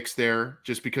in the mix there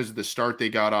just because of the start they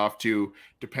got off to.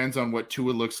 Depends on what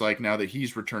Tua looks like now that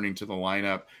he's returning to the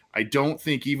lineup. I don't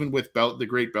think, even with the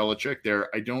great Belichick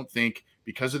there, I don't think,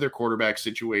 because of their quarterback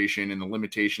situation and the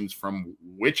limitations from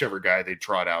whichever guy they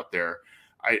trot out there,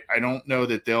 I don't know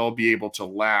that they'll be able to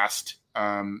last.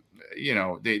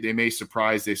 They may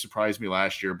surprise. They surprised me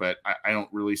last year, but I don't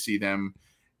really see them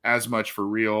as much for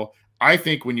real. I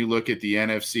think when you look at the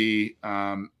NFC,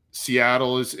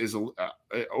 Seattle is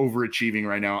overachieving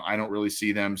right now. I don't really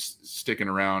see them sticking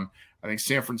around. I think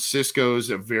San Francisco is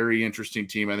a very interesting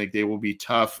team. I think they will be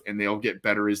tough, and they'll get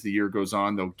better as the year goes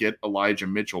on. They'll get Elijah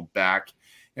Mitchell back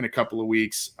in a couple of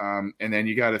weeks. And then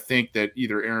you got to think that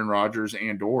either Aaron Rodgers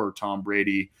and or Tom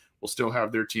Brady will still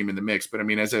have their team in the mix. But, I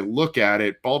mean, as I look at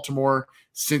it, Baltimore,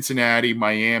 Cincinnati,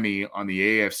 Miami on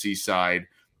the AFC side,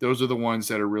 those are the ones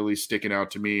that are really sticking out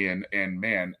to me. And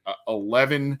man,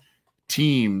 11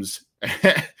 teams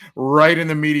right in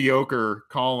the mediocre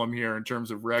column here in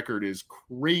terms of record is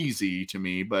crazy to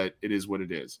me, but it is what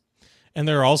it is. And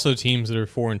there are also teams that are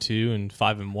 4-2 and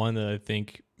 5-1 that I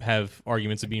think have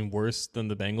arguments of being worse than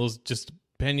the Bengals, just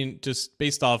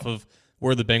based off of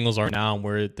where the Bengals are now and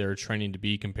where they're trending to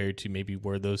be compared to maybe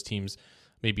where those teams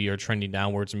maybe are trending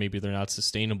downwards, or maybe they're not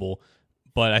sustainable.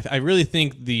 But I really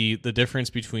think the difference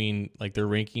between like their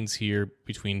rankings here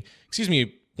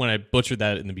when I butchered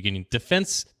that in the beginning,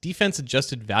 defense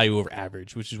adjusted value over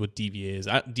average, which is what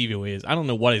DVOA is. I don't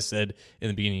know what I said in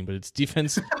the beginning, but it's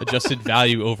defense adjusted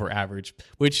value over average,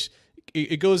 which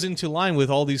it goes into line with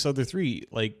all these other three.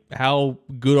 Like, how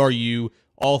good are you,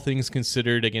 all things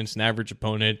considered, against an average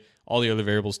opponent, all the other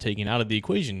variables taken out of the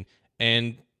equation.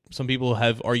 And some people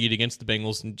have argued against the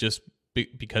Bengals and just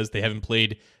because they haven't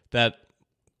played that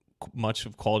much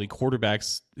of quality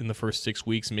quarterbacks in the first 6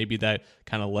 weeks. Maybe that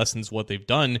kind of lessens what they've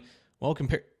done. Well,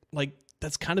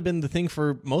 that's kind of been the thing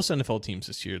for most NFL teams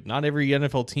this year. Not every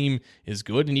NFL team is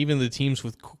good, and even the teams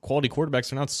with quality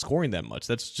quarterbacks are not scoring that much.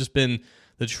 That's just been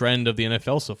the trend of the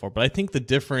NFL so far. But I think the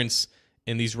difference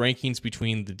in these rankings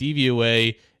between the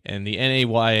DVOA and the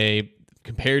NAYA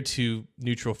compared to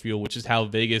neutral field, which is how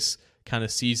Vegas kind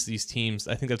of sees these teams,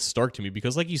 I think that's stark to me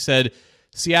because, like you said,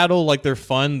 Seattle, like, they're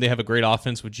fun. They have a great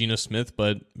offense with Geno Smith,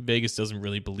 but Vegas doesn't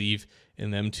really believe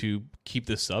in them to keep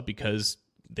this up because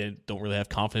they don't really have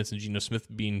confidence in Geno Smith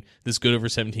being this good over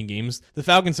 17 games. The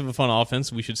Falcons have a fun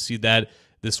offense. We should see that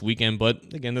this weekend.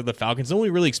 But again, they're the Falcons.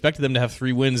 Nobody really expected them to have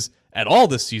 3 wins at all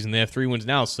this season. They have 3 wins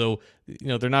now. So,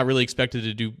 they're not really expected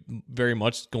to do very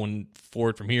much going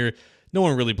forward from here. No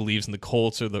one really believes in the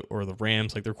Colts or the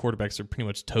Rams. Like, their quarterbacks are pretty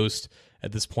much toast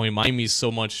at this point. Miami's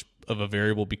so much of a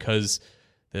variable because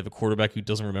they have a quarterback who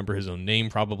doesn't remember his own name,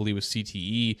 probably with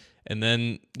CTE. And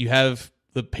then you have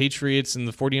the Patriots and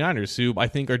the 49ers, who I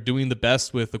think are doing the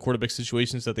best with the quarterback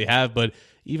situations that they have. But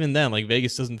even then, like,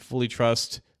 Vegas doesn't fully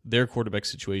trust their quarterback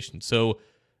situation. So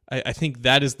I think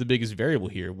that is the biggest variable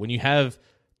here. When you have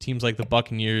teams like the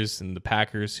Buccaneers and the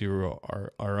Packers who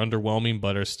are underwhelming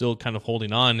but are still kind of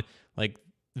holding on, like,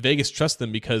 Vegas trusts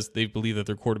them because they believe that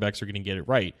their quarterbacks are going to get it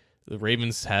right. The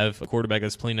Ravens have a quarterback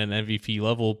that's playing at an MVP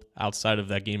level outside of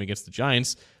that game against the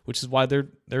Giants, which is why they're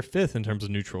 5th in terms of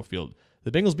neutral field.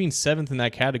 The Bengals being 7th in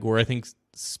that category, I think,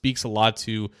 speaks a lot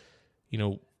to,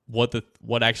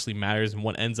 what actually matters and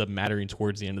what ends up mattering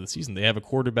towards the end of the season. They have a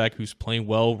quarterback who's playing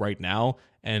well right now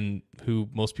and who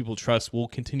most people trust will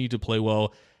continue to play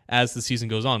well as the season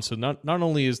goes on. So not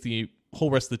only is the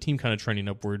whole rest of the team kind of trending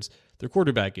upwards, their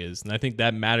quarterback is. And I think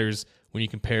that matters when you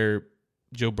compare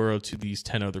Joe Burrow to these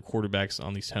 10 other quarterbacks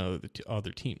on these 10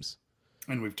 other teams.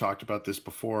 And we've talked about this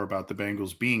before, about the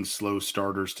Bengals being slow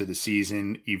starters to the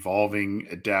season, evolving,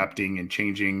 adapting, and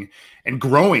changing and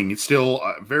growing. It's still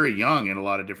very young in a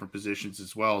lot of different positions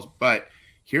as well. But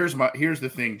here's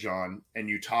the thing, John, and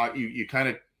you kind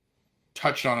of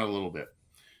touched on it a little bit.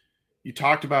 You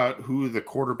talked about who the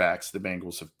quarterbacks the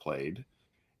Bengals have played.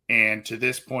 And to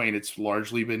this point, it's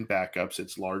largely been backups.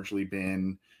 It's largely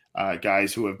been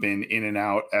guys who have been in and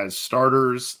out as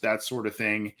starters, that sort of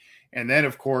thing. And then,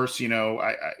 of course,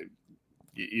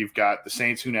 you've got the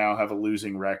Saints who now have a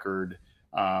losing record.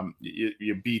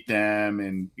 You beat them,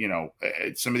 and,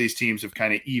 some of these teams have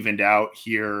kind of evened out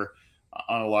here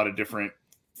on a lot of different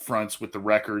fronts with the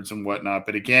records and whatnot.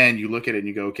 But again, you look at it and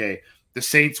you go, okay, the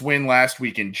Saints win last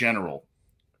week in general,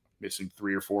 missing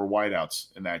 3 or 4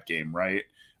 wideouts in that game, right?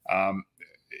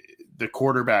 The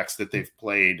quarterbacks that they've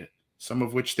played, some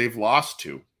of which they've lost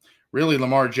to, really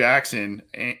Lamar Jackson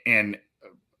and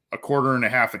a quarter and a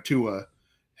half of Tua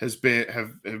have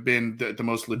been the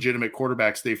most legitimate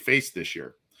quarterbacks they've faced this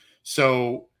year.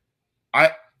 So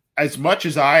as much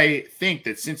as I think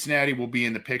that Cincinnati will be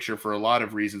in the picture for a lot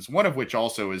of reasons, one of which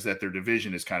also is that their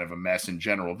division is kind of a mess in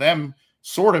general, them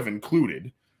sort of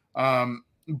included.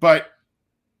 But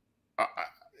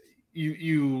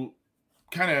you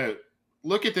kind of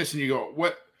look at this and you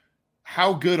go,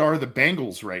 how good are the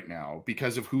Bengals right now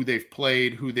because of who they've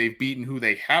played, who they've beaten, who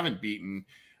they haven't beaten?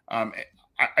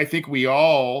 I think we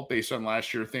all, based on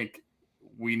last year, think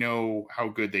we know how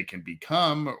good they can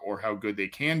become or how good they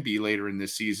can be later in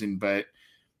this season, but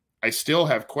I still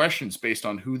have questions based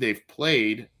on who they've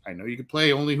played. I know you can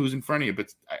play only who's in front of you,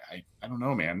 but I don't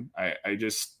know, man. I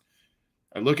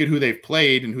look at who they've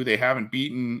played and who they haven't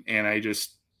beaten, and I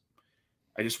just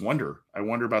wonder. I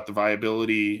wonder about the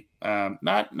viability,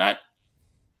 not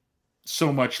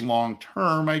so much long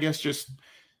term, I guess. Just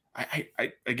I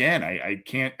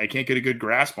can't get a good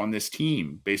grasp on this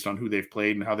team based on who they've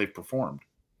played and how they've performed.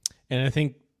 And I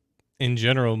think in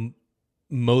general,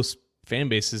 most fan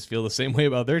bases feel the same way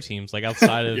about their teams. Like,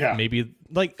 outside of maybe,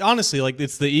 like, honestly, like,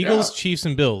 it's the Eagles, Chiefs,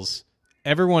 and Bills.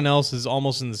 Everyone else is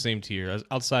almost in the same tier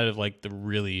outside of, like, the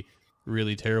really,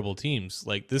 really terrible teams.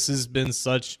 Like, this has been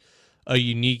such a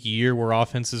unique year where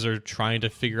offenses are trying to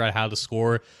figure out how to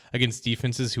score against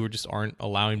defenses who just aren't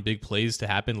allowing big plays to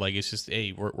happen. Like, it's just,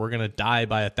 hey, we're going to die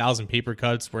by 1,000 paper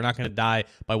cuts. We're not going to die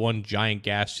by one giant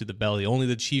gash to the belly. Only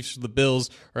the Chiefs or the Bills,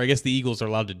 or I guess the Eagles, are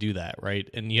allowed to do that, right?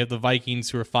 And you have the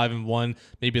Vikings who are 5-1.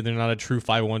 Maybe they're not a true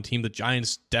 5-1 team. The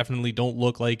Giants definitely don't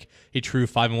look like a true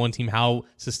 5-1 team. How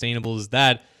sustainable is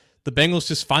that? The Bengals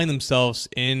just find themselves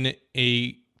in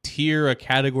a tier, a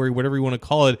category, whatever you want to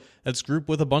call it, that's grouped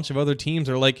with a bunch of other teams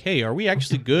that are like, hey, are we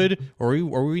actually good, or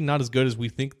are we not as good as we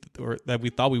think, or that we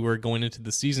thought we were going into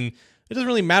the season? It doesn't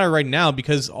really matter right now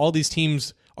because all these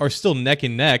teams are still neck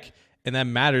and neck, and that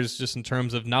matters just in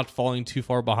terms of not falling too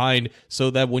far behind,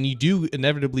 so that when you do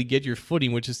inevitably get your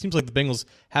footing, which it seems like the Bengals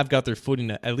have got their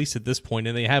footing at least at this point,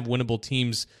 and they have winnable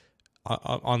teams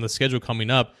on the schedule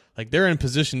coming up, like, they're in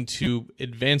position to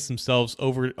advance themselves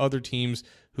over other teams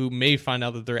who may find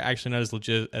out that they're actually not as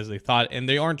legit as they thought, and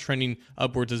they aren't trending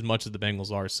upwards as much as the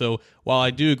Bengals are. So while I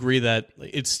do agree that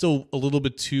it's still a little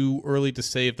bit too early to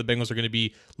say if the Bengals are going to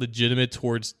be legitimate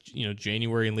towards,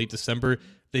 January and late December,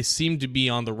 they seem to be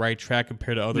on the right track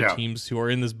compared to other teams who are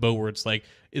in this boat where it's like,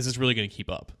 is this really going to keep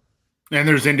up? And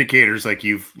there's indicators like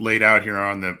you've laid out here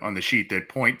on the sheet that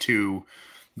point to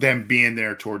them being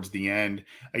there towards the end.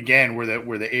 Again, where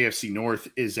the AFC North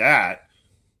is at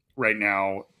right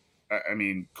now. I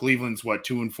mean, Cleveland's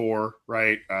 2-4,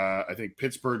 right? I think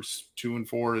Pittsburgh's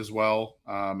 2-4 as well.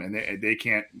 And they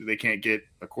can't get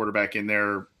a quarterback in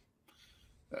there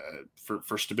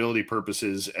for stability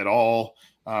purposes at all.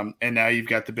 And now you've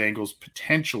got the Bengals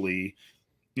potentially,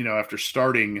 after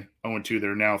starting 0-2,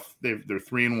 they're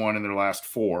 3-1 in their last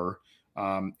 4.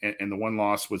 And the one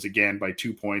loss was again by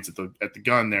 2 points at the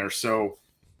gun there. So,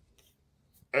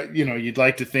 you'd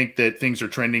like to think that things are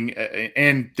trending,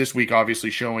 and this week obviously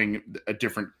showing a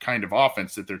different kind of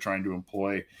offense that they're trying to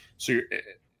employ. So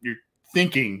you're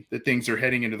thinking that things are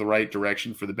heading into the right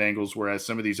direction for the Bengals, whereas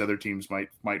some of these other teams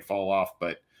might fall off.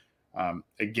 But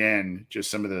again, just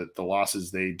some of the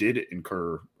losses they did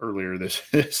incur earlier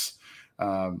this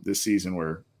season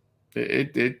where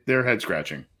they're head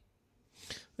scratching.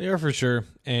 They are for sure.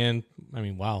 And I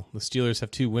mean, wow, the Steelers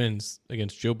have 2 wins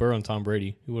against Joe Burrow and Tom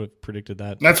Brady. Who would have predicted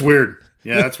that? That's weird.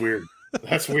 Yeah, that's weird.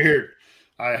 That's weird.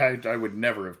 I would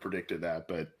never have predicted that,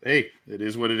 but hey, it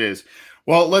is what it is.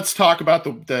 Well, let's talk about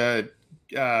the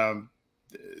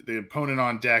opponent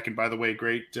on deck. And by the way,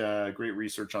 great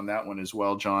research on that one as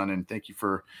well, John. And thank you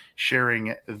for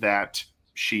sharing that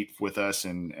sheet with us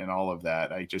and all of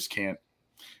that. I just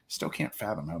still can't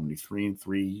fathom how many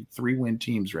 3-win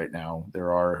teams right now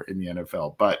there are in the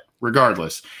NFL. But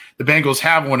regardless, the Bengals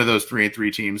have one of those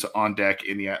 3-3 teams on deck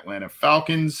in the Atlanta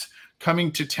Falcons coming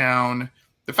to town.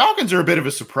 The Falcons are a bit of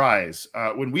a surprise.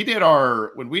 When we did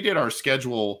our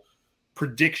schedule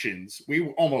predictions, we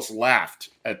almost laughed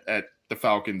at the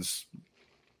Falcons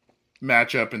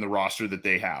matchup and the roster that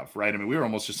they have, right? I mean, we were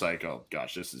almost just like, oh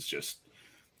gosh, this is just,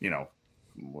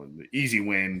 easy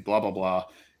win, blah, blah, blah.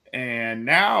 And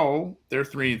now they're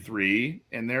 3-3,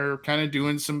 and they're kind of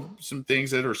doing some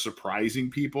things that are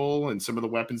surprising people. And some of the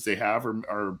weapons they have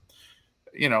are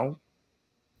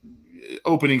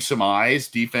opening some eyes.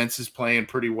 Defense is playing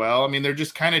pretty well. I mean, they're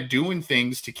just kind of doing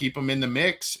things to keep them in the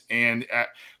mix. And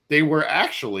they were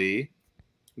actually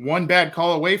one bad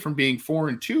call away from being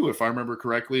 4-2, if I remember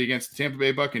correctly, against the Tampa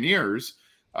Bay Buccaneers.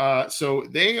 So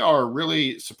they are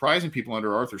really surprising people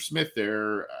under Arthur Smith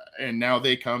there. And now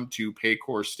they come to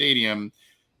Paycor Stadium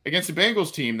against a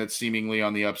Bengals team that's seemingly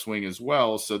on the upswing as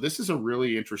well. So this is a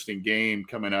really interesting game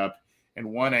coming up.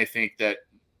 And one I think that,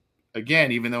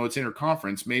 again, even though it's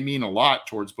interconference, may mean a lot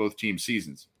towards both teams'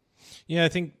 seasons. Yeah,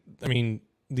 I mean,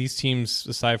 these teams,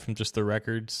 aside from just the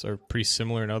records, are pretty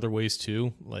similar in other ways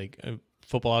too. Like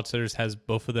Football Outsiders has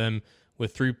both of them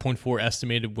with 3.4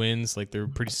 estimated wins. Like they're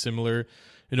pretty similar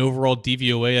in overall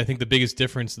DVOA. I think the biggest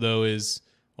difference though is,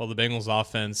 the Bengals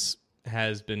offense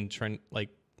has been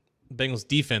Bengals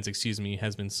defense,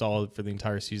 has been solid for the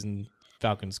entire season.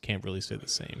 Falcons can't really say the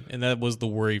same. And that was the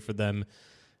worry for them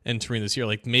entering this year.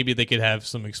 Like maybe they could have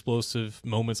some explosive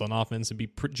moments on offense and be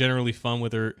generally fun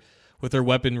with their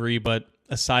weaponry. But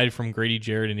aside from Grady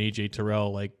Jarrett and AJ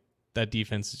Terrell, like that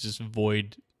defense is just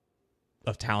void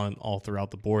of talent all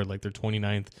throughout the board. Like they're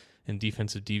 29th in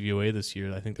defensive DVOA this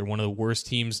year. I think they're one of the worst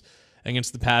teams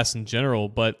against the pass in general,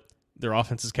 but their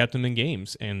offense has kept them in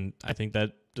games. And I think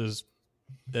that's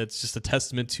just a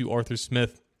testament to Arthur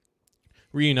Smith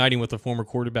reuniting with a former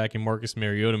quarterback in Marcus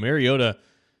Mariota. Mariota,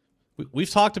 we've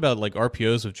talked about like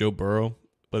RPOs with Joe Burrow,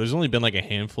 but there's only been like a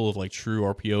handful of like true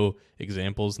RPO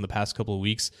examples in the past couple of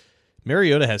weeks.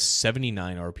 Mariota has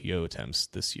 79 RPO attempts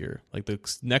this year. Like the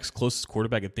next closest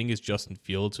quarterback, I think, is Justin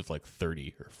Fields with like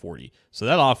 30 or 40. So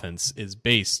that offense is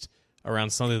based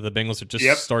around something that the Bengals are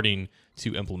just starting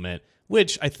to implement,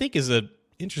 which I think is an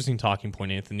interesting talking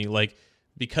point, Anthony. Like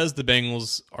because the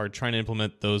Bengals are trying to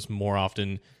implement those more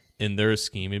often in their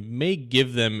scheme, it may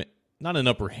give them not an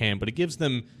upper hand, but it gives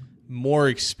them more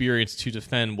experience to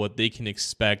defend what they can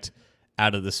expect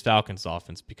out of this Falcons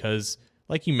offense. Because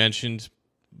like you mentioned,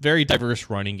 very diverse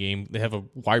running game. They have a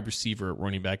wide receiver at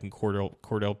running back in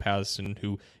Cordell Patterson,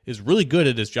 who is really good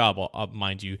at his job,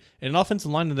 mind you, and an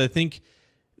offensive line that I think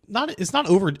it's not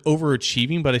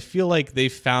overachieving, but I feel like they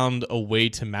found a way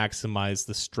to maximize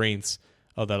the strengths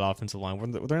of that offensive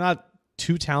line. They're not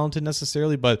too talented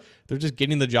necessarily, but they're just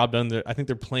getting the job done. I think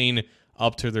they're playing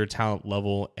up to their talent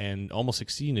level and almost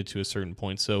exceeding it to a certain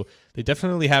point. So they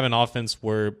definitely have an offense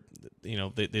where they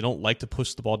don't like to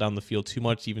push the ball down the field too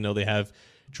much, even though they have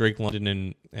Drake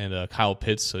London and Kyle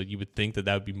Pitts, so you would think that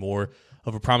would be more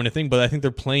of a prominent thing. But I think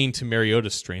they're playing to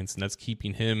Mariota's strengths, and that's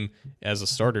keeping him as a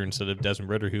starter instead of Desmond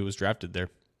Ridder, who was drafted there.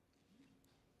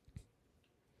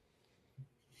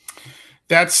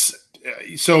 That's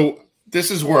so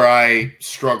this is where I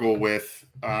struggle with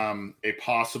a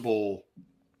possible,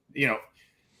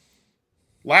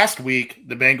 last week,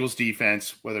 the Bengals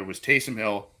defense, whether it was Taysom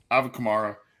Hill, Alvin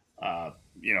Kamara,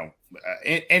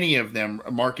 any of them,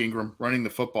 Mark Ingram running the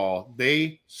football,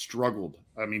 they struggled.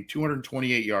 I mean,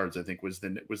 228 yards, I think, was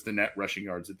the net rushing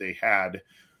yards that they had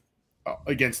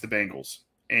against the Bengals.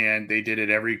 And they did it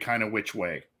every kind of which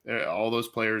way. All those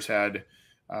players had,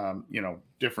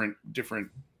 different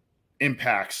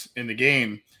impacts in the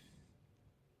game.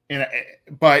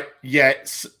 But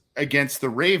yet against the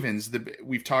Ravens,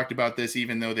 we've talked about this,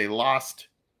 even though they lost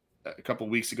a couple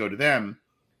of weeks ago to them,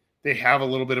 they have a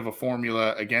little bit of a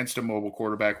formula against a mobile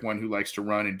quarterback, one who likes to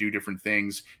run and do different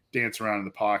things, dance around in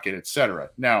the pocket, etc.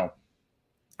 Now,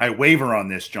 I waver on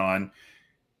this, John.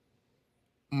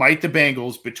 Might the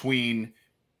Bengals, between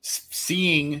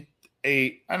seeing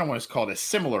I don't want to call it a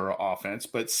similar offense,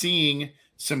 but seeing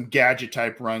some gadget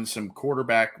type runs, some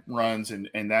quarterback runs,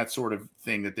 and that sort of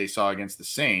thing that they saw against the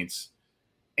Saints,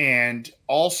 and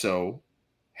also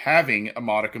having a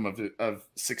modicum of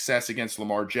success against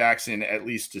Lamar Jackson, at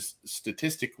least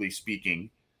statistically speaking,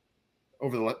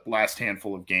 over the last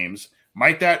handful of games,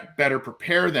 might that better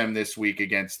prepare them this week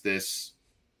against this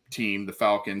team, the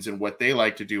Falcons, and what they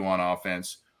like to do on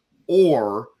offense?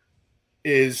 Or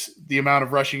is the amount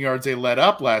of rushing yards they let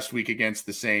up last week against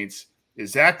the Saints,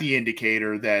 is that the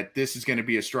indicator that this is going to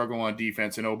be a struggle on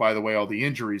defense? And, oh, by the way, all the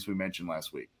injuries we mentioned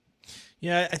last week.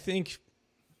 Yeah, I think,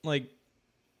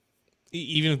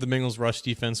 even if the Bengals rush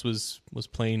defense was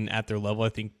playing at their level, I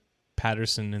think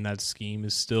Patterson in that scheme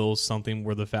is still something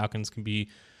where the Falcons can be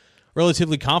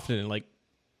relatively confident in.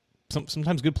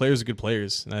 Sometimes good players are good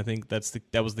players, and I think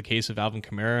that was the case of Alvin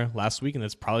Kamara last week, and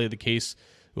that's probably the case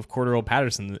with Cordarrelle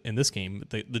Patterson in this game.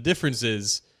 The difference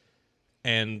is,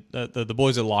 and the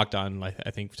boys at Locked On,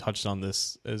 I think, touched on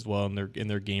this as well in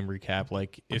their game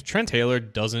recap. If Trent Taylor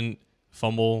doesn't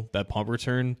fumble that punt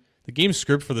return, the game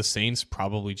script for the Saints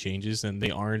probably changes, and they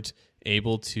aren't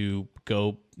able to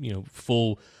go,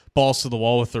 full balls to the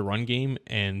wall with their run game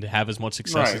and have as much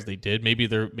success as they did. Maybe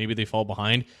they fall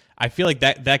behind. I feel like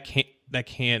that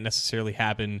can't necessarily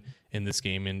happen in this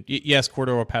game. And yes,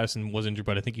 Cordarrelle Patterson was injured,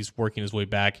 but I think he's working his way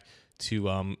back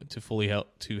to fully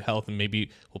health, and maybe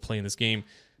will play in this game.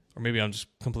 Or maybe I'm just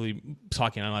completely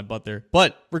talking on my butt there.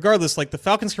 But regardless, the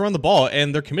Falcons can run the ball,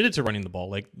 and they're committed to running the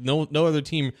ball. No other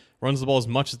team runs the ball as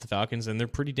much as the Falcons, and they're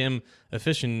pretty damn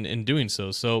efficient in doing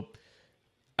so. So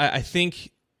I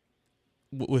think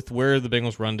with where the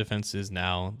Bengals run defense is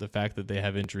now, the fact that they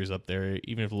have injuries up there,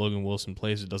 even if Logan Wilson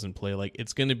plays or doesn't play,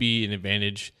 it's going to be an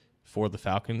advantage for the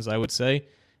Falcons, I would say.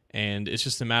 And it's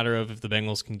just a matter of if the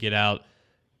Bengals can get out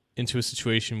into a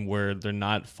situation where they're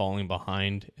not falling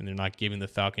behind and they're not giving the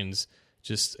Falcons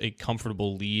just a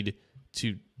comfortable lead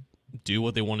to do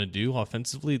what they want to do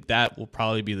offensively, that will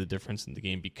probably be the difference in the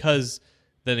game. Because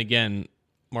then again,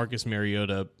 Marcus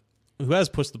Mariota, who has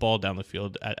pushed the ball down the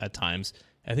field at times,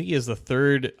 I think he has the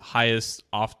third highest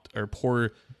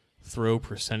poor throw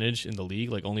percentage in the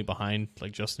league, only behind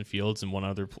Justin Fields and one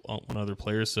other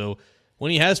player. So when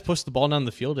he has pushed the ball down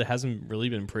the field, it hasn't really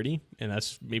been pretty, and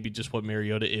that's maybe just what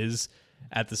Mariota is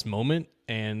at this moment.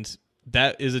 And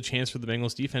that is a chance for the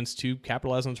Bengals defense to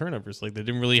capitalize on turnovers. They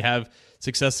didn't really have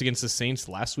success against the Saints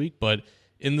last week, but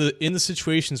in the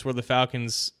situations where the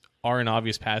Falcons are in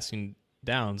obvious passing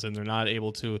downs and they're not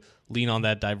able to lean on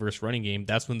that diverse running game,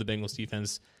 that's when the Bengals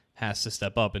defense has to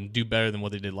step up and do better than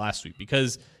what they did last week.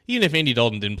 Because even if Andy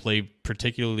Dalton didn't play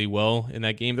particularly well in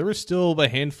that game, there was still a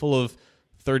handful of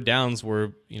third downs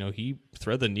where he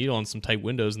threaded the needle on some tight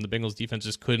windows, and the Bengals defense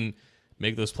just couldn't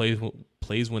make those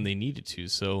plays when they needed to.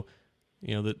 So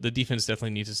the defense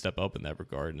definitely needs to step up in that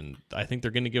regard, and I think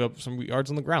they're going to give up some yards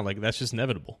on the ground. That's just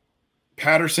inevitable.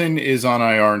 Patterson is on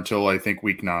IR until I think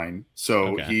week 9,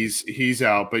 so okay. He's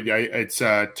out. But it's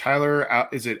Tyler.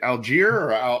 Is it Algier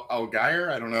or Algier?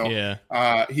 I don't know.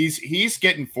 Yeah. He's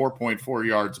getting 4.4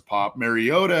 yards a pop.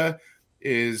 Mariota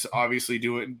is obviously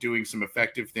doing some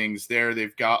effective things there.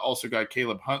 They've also got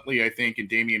Caleb Huntley, I think, and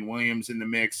Damian Williams in the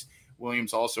mix.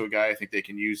 Williams also a guy I think they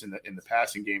can use in the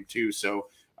passing game too. So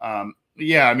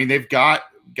they've got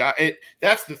it.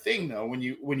 That's the thing though, when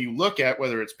you look at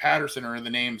whether it's Patterson or the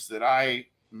names that I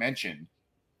mentioned,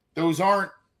 those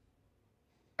aren't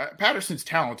Patterson's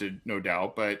talented, no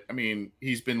doubt, but I mean,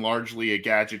 he's been largely a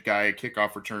gadget guy, a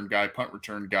kickoff return guy, punt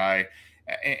return guy,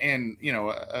 and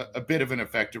a bit of an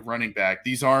effective running back.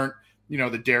 These aren't,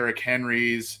 the Derrick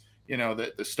Henrys,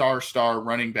 the star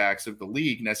running backs of the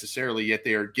league necessarily, yet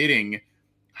they are getting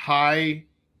high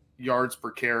yards per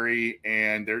carry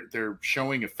and they're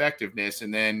showing effectiveness.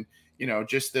 And then,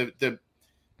 just the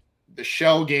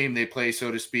shell game they play,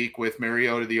 so to speak, with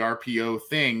Mariota, the RPO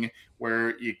thing,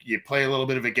 where you play a little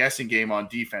bit of a guessing game on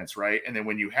defense, right? And then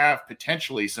when you have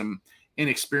potentially some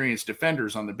inexperienced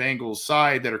defenders on the Bengals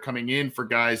side that are coming in for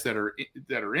guys that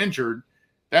are injured,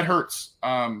 that hurts.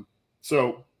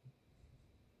 So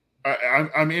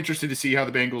I'm interested to see how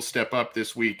the Bengals step up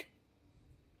this week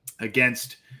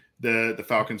against the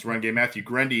Falcons run game. Matthew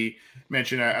Grundy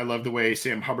mentioned, I love the way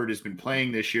Sam Hubbard has been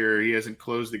playing this year. He hasn't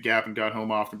closed the gap and got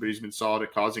home often, but he's been solid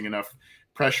at causing enough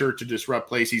pressure to disrupt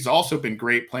plays. He's also been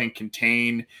great playing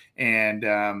contain and,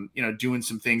 doing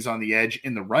some things on the edge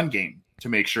in the run game to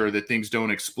make sure that things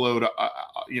don't explode,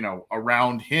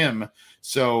 around him.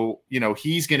 So,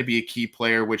 he's going to be a key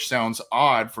player, which sounds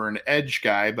odd for an edge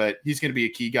guy, but he's going to be a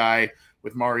key guy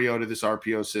with Mariota, this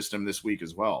RPO system this week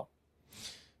as well.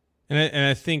 And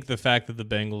I think the fact that the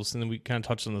Bengals, and we kind of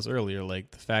touched on this earlier,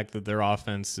 like the fact that their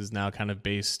offense is now kind of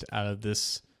based out of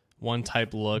this one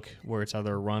type look where it's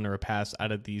either a run or a pass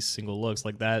out of these single looks,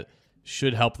 like that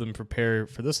should help them prepare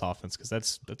for this offense, because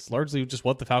that's largely just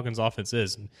what the Falcons offense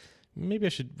is. And maybe I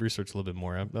should research a little bit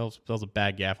more. That was a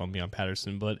bad gaffe on me on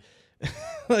Patterson, but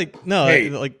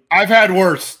I've had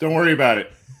worse. Don't worry about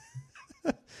it.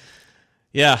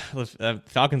 Yeah,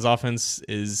 Falcons offense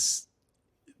is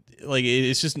like,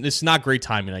 it's not great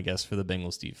timing, I guess, for the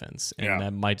Bengals defense. And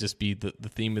that might just be the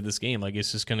theme of this game. Like,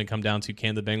 it's just going to come down to,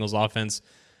 can the Bengals offense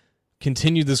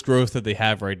continue this growth that they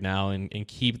have right now and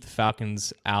keep the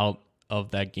Falcons out of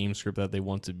that game script that they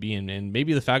want to be in. And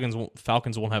maybe the Falcons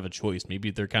won't have a choice. Maybe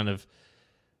they're kind of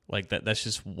like that's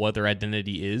just what their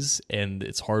identity is, and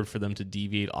it's hard for them to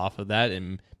deviate off of that.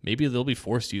 And maybe they'll be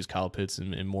forced to use Kyle Pitts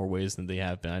in more ways than they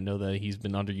have been. I know that he's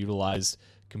been underutilized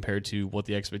compared to what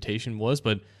the expectation was,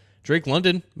 but Drake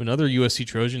London, another USC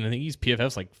Trojan, I think he's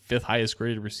PFF's like 5th highest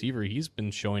graded receiver. He's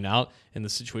been showing out in the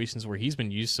situations where he's been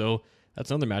used. So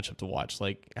that's another matchup to watch.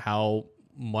 Like, how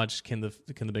much can the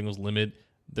Bengals limit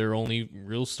their only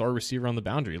real star receiver on the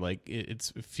boundary? Like,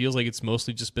 it feels like it's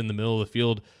mostly just been the middle of the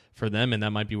field for them, and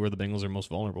that might be where the Bengals are most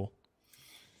vulnerable.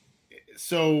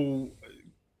 So,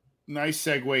 nice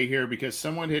segue here, because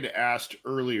someone had asked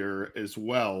earlier as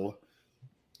well.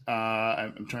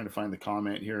 I'm trying to find the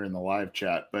comment here in the live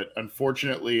chat, but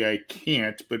unfortunately I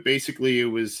can't. But basically, it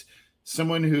was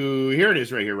someone who, here it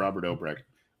is right here, Robert Obrecht.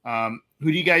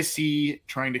 Who do you guys see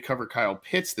trying to cover Kyle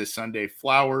Pitts this Sunday?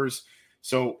 Flowers.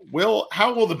 So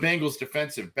how will the Bengals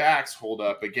defensive backs hold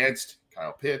up against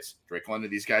Kyle Pitts, Drake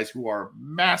London, these guys who are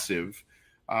massive?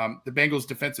 The Bengals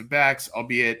defensive backs,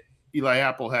 albeit Eli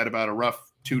Apple had about a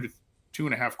rough 2 to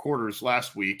 2.5 quarters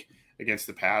last week against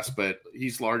the pass, but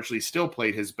he's largely still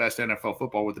played his best NFL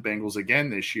football with the Bengals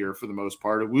again this year for the most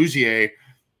part. Awuzie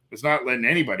is not letting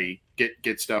anybody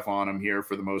get stuff on him here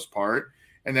for the most part.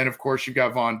 And then, of course, you've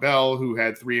got Von Bell, who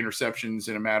had 3 interceptions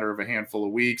in a matter of a handful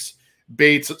of weeks.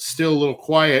 Bates still a little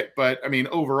quiet, but, I mean,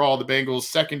 overall, the Bengals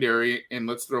secondary, and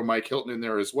let's throw Mike Hilton in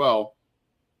there as well,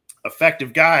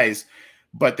 effective guys,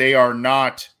 but they are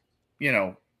not,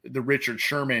 the Richard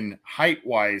Sherman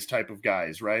height-wise type of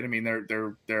guys, right? I mean,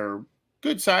 they're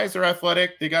good size, they're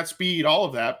athletic, they got speed, all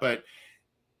of that. But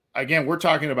again, we're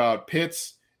talking about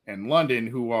Pitts and London,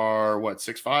 who are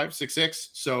 6'5", 6'6".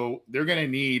 So they're going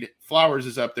to need, Flowers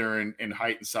is up there in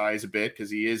height and size a bit,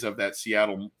 because he is of that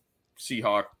Seattle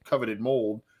Seahawk coveted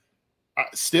mold.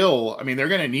 Still, I mean, they're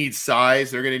going to need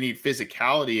size, they're going to need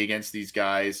physicality against these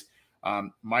guys.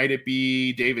 Might it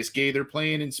be Davis Gaither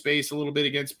playing in space a little bit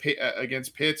against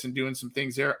Pitts and doing some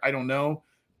things there? I don't know,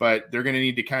 but they're going to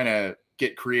need to kind of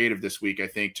get creative this week, I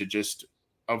think, to just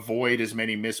avoid as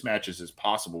many mismatches as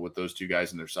possible with those two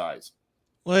guys and their size.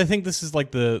 Well, I think this is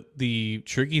like the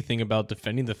tricky thing about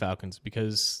defending the Falcons,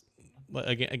 because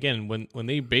again, when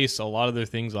they base a lot of their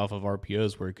things off of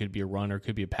RPOs, where it could be a run or it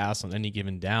could be a pass on any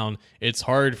given down, it's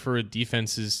hard for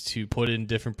defenses to put in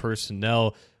different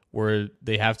personnel where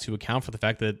they have to account for the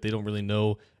fact that they don't really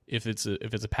know if it's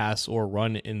a pass or a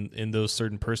run in those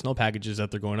certain personnel packages that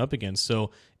they're going up against.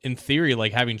 So in theory,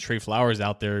 like having Trey Flowers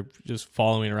out there just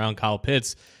following around Kyle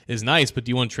Pitts is nice, but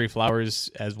do you want Trey Flowers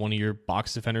as one of your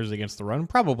box defenders against the run?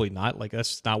 Probably not. Like,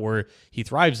 that's not where he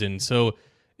thrives in. So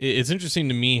it's interesting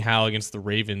to me how against the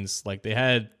Ravens, like, they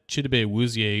had Chidobe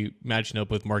Awuzie matching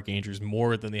up with Mark Andrews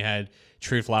more than they had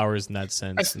Trey Flowers in that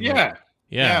sense. Yeah.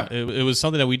 It was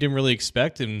something that we didn't really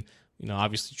expect. And,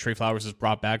 obviously Trey Flowers is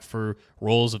brought back for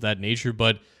roles of that nature.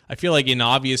 But I feel like in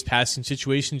obvious passing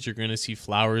situations, you're going to see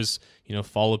Flowers,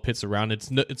 follow Pitts around.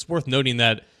 It's worth noting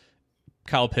that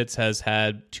Kyle Pitts has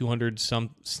had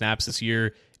 200-some snaps this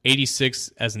year, 86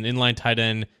 as an inline tight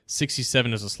end,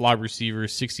 67 as a slot receiver,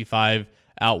 65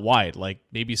 out wide. Like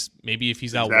maybe if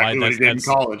he's out Exactly wide, what he did in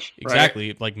college. Right?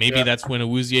 Exactly. Like maybe that's when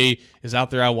Awuzie is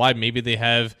out there out wide. Maybe they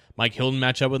have Mike Hilton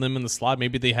match up with him in the slot.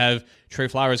 Maybe they have Trey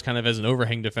Flowers kind of as an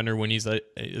overhang defender when he's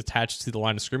attached to the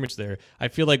line of scrimmage there. I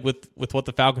feel like with what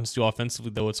the Falcons do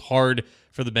offensively, though, it's hard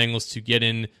for the Bengals to get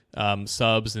in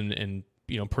subs and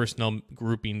personnel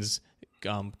groupings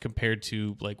compared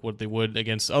to like what they would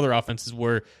against other offenses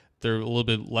where they're a little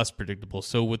bit less predictable.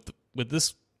 So with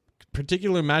this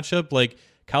particular matchup, like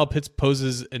Kyle Pitts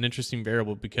poses an interesting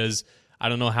variable because I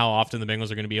don't know how often the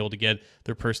Bengals are going to be able to get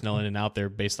their personnel in and out there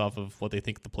based off of what they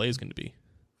think the play is going to be.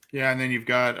 Yeah, and then you've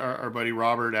got our buddy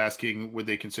Robert asking, would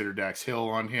they consider Dax Hill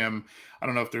on him? I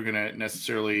don't know if they're going to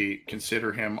necessarily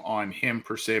consider him on him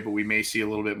per se, but we may see a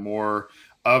little bit more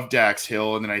of Dax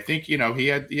Hill. And then I think, he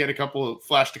had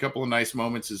flashed a couple of nice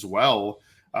moments as well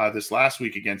this last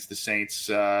week against the Saints.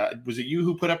 Was it you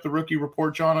who put up the rookie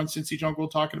report, John, on Cincy Jungle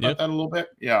talking about that a little bit?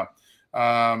 Yeah.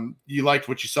 You liked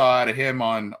what you saw out of him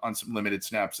on some limited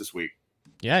snaps this week.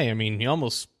 Yeah, I mean, he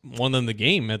almost won them the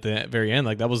game at the very end.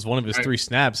 Like that was one of his 3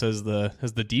 snaps as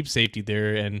the deep safety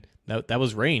there, and that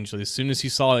was range. Like, as soon as he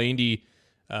saw Andy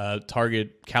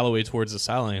target Callaway towards the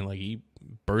sideline, like he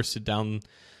bursted down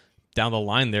the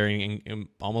line there and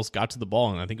almost got to the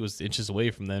ball, and I think it was inches away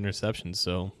from the interception.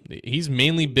 So he's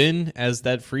mainly been as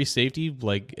that free safety,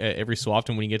 like every so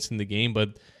often when he gets in the game,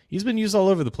 but he's been used all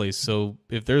over the place. So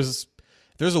if there's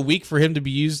a week for him to be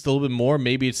used a little bit more,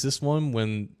 maybe it's this one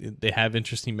when they have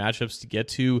interesting matchups to get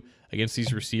to against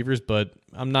these receivers, but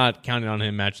I'm not counting on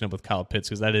him matching up with Kyle Pitts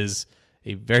because that is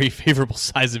a very favorable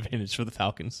size advantage for the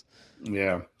Falcons.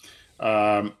 Yeah.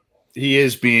 He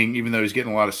is being, even though he's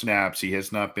getting a lot of snaps, he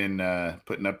has not been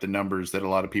putting up the numbers that a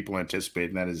lot of people anticipate,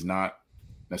 and that is not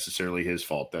necessarily his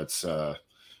fault. That's a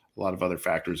lot of other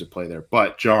factors at play there.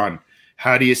 But, John,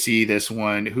 how do you see this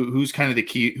one? Who's kind of the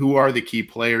key? Who are the key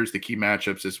players, the key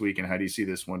matchups this week, and how do you see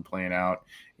this one playing out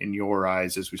in your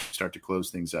eyes as we start to close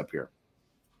things up here?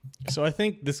 So I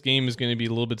think this game is going to be a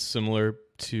little bit similar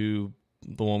to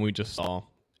the one we just saw,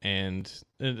 and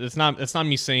it's not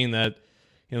me saying that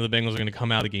the Bengals are going to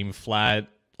come out of the game flat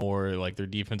or like their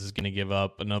defense is going to give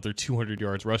up another 200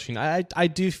 yards rushing. I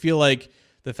do feel like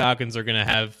the Falcons are going to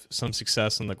have some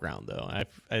success on the ground, though.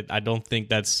 I don't think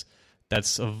that's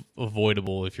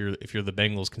avoidable if you're the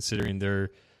Bengals, considering their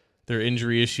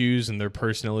injury issues and their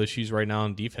personnel issues right now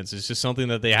on defense. It's just something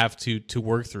that they have to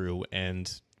work through,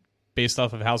 and based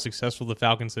off of how successful the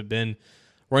Falcons have been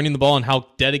running the ball and how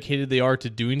dedicated they are to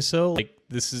doing so, like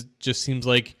this just seems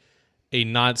like a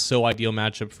not so ideal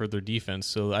matchup for their defense.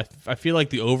 So I feel like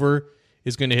the over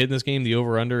is going to hit in this game. The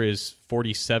over-under is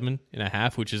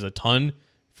 47.5, which is a ton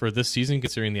for this season,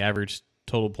 considering the average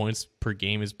total points per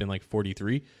game has been like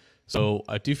 43. So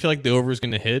I do feel like the over is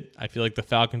going to hit. I feel like the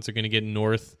Falcons are going to get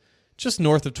just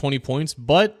north of 20 points.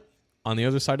 But on the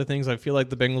other side of things, I feel like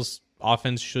the Bengals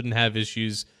offense shouldn't have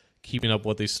issues keeping up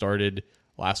what they started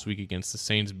last week against the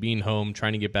Saints, being home,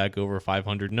 trying to get back over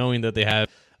 500, knowing that they have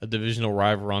a divisional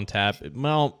rival on tap. It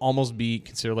might almost be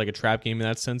considered like a trap game in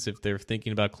that sense if they're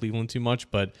thinking about Cleveland too much.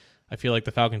 But I feel like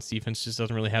the Falcons defense just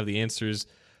doesn't really have the answers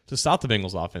to stop the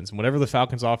Bengals offense. And whatever the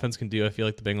Falcons offense can do, I feel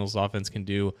like the Bengals offense can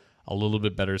do a little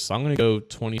bit better. So I'm going to go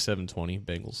 27-20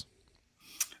 Bengals.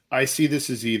 I see this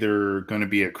as either going to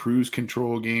be a cruise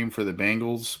control game for the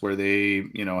Bengals where they,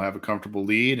 have a comfortable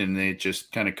lead and they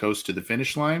just kind of coast to the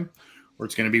finish line, or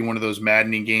it's going to be one of those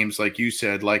maddening games, like you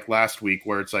said, like last week,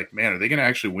 where it's like, man, are they going to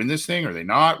actually win this thing? Or are they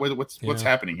not? What's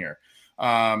happening here?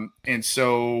 And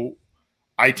so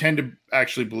I tend to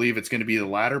actually believe it's going to be the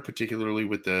latter, particularly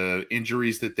with the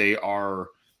injuries that they are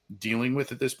dealing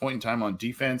with at this point in time on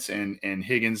defense, and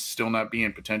Higgins still not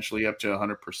being potentially up to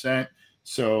 100%.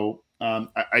 So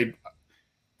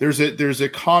there's a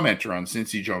commenter on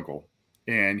Cincy Jungle,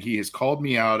 and he has called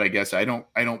me out. I guess I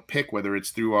don't pick whether it's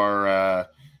through our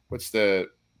what's the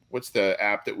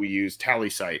app that we use, Tally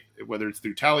Site, whether it's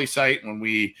through Tally Site when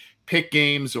we pick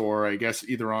games, or I guess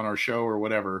either on our show or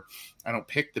whatever. I don't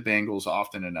pick the Bengals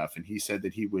often enough, and he said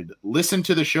that he would listen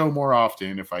to the show more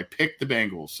often if I picked the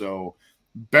Bengals. So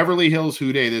Beverly Hills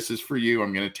Houday, this is for you.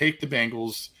 I'm going to take the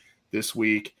Bengals this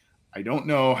week. I don't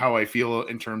know how I feel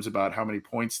in terms about how many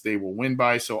points they will win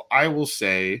by, so I will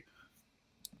say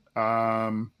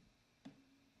I'll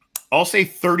say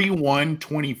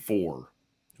 31-24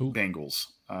 Bengals.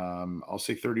 I'll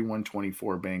say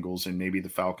 31-24 Bengals, and maybe the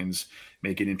Falcons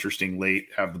make it interesting late,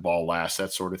 have the ball last,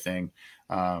 that sort of thing.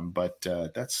 But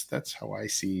that's how I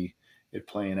see it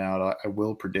playing out. I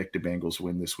will predict the Bengals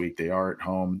win this week. They are at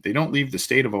home. They don't leave the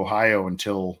state of Ohio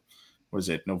until,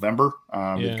 November?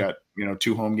 They've got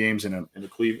 2 home games and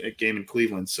a game in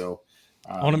Cleveland. So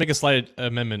I want to make a slight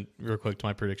amendment real quick to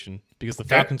my prediction because the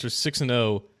Falcons are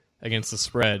 6-0 against the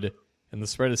spread, and the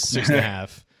spread is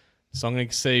 6.5. So I'm going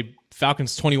to say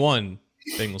Falcons 21,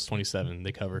 Bengals 27.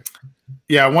 They cover.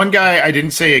 Yeah, one guy, I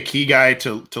didn't say a key guy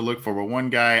to look for, but one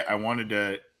guy I wanted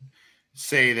to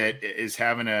say that is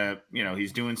having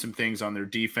he's doing some things on their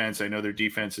defense. I know their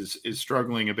defense is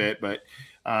struggling a bit, but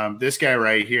this guy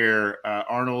right here,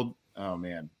 Arnold,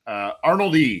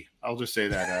 Arnold E. I'll just say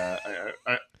that.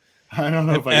 I don't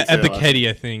know if I can say Ebiketie,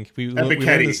 I think. We learned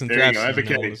this in draft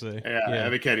season.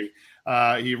 Ebiketie.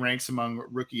 He ranks among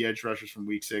rookie edge rushers from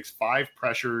week 6. 5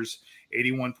 pressures,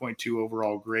 81.2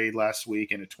 overall grade last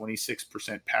week, and a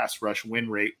 26% pass rush win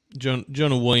rate.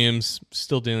 Jonah Williams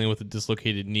still dealing with a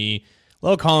dislocated knee.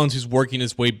 La'el Collins, who's working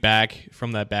his way back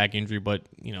from that back injury, but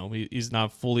he's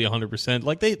not fully 100%.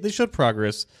 Like they showed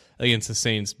progress against the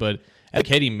Saints, but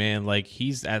Ebiketie, man, like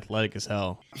he's athletic as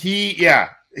hell.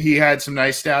 He had some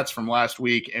nice stats from last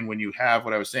week, and when you have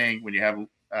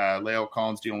La'el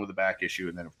Collins dealing with a back issue,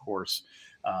 and then of course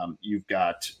you've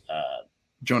got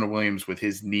Jonah Williams with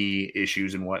his knee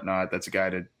issues and whatnot, that's a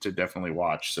guy to definitely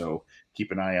watch. So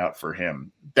keep an eye out for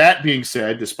him. That being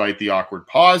said, despite the awkward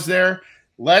pause there,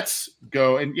 let's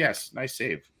go. And yes, nice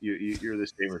save. You're the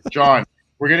saver, John.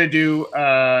 We're gonna do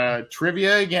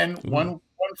trivia again. One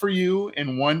for you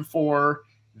and one for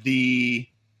the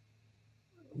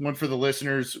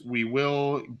listeners. We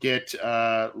will get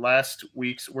last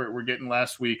week's. We're getting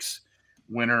last week's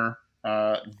winner.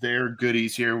 Their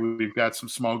goodies here. We've got some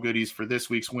small goodies for this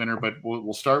week's winner, but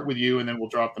we'll start with you, and then we'll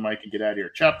drop the mic and get out of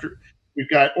here. We've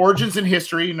got origins and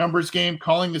history, numbers game,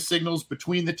 calling the signals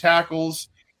between the tackles,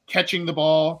 catching the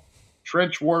ball,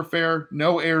 trench warfare,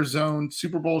 no air zone,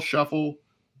 Super Bowl shuffle,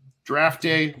 draft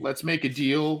day, let's make a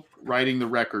deal, writing the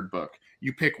record book.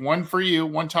 You pick one for you,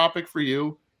 one topic for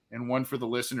you, and one for the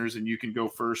listeners, and you can go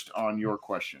first on your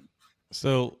question.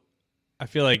 So I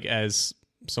feel like as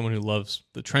someone who loves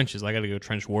the trenches, I got to go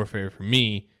trench warfare for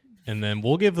me, and then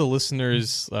we'll give the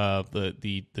listeners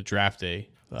the draft day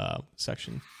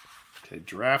section. Okay,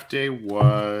 draft day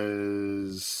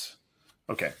was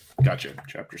okay. Gotcha.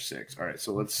 Chapter 6. All right,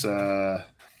 so let's.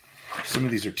 Some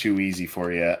of these are too easy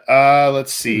for you.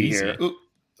 Let's see here. Ooh,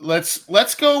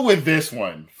 let's go with this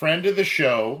one. Friend of the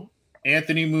show,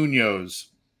 Anthony Munoz,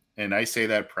 and I say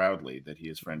that proudly that he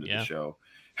is friend of the show.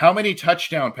 How many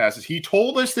touchdown passes? He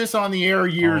told us this on the air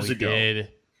years ago.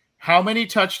 Did. How many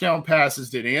touchdown passes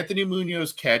did Anthony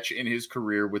Munoz catch in his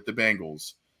career with the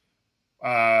Bengals?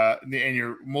 And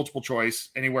your multiple choice,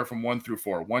 anywhere from 1 through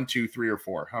 4. 1, 2, 3, or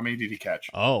 4. How many did he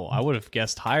catch? Oh, I would have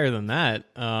guessed higher than that.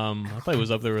 I thought he was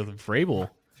up there with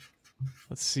Vrabel.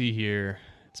 Let's see here.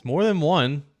 It's more than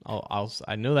 1.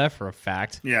 I know that for a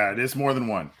fact. Yeah, it is more than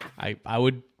 1. I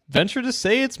would venture to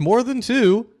say it's more than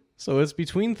 2. So it's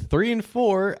between 3 and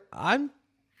 4. I'm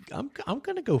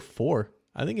gonna go 4.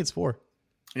 I think it's 4.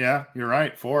 Yeah, you're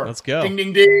right. 4. Let's go. Ding,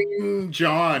 ding, ding.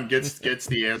 John gets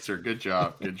the answer. Good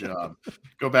job. Good job.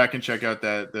 Go back and check out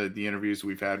the interviews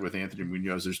we've had with Anthony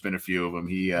Munoz. There's been a few of them.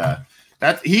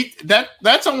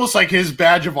 That's almost like his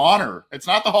badge of honor. It's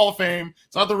not the Hall of Fame.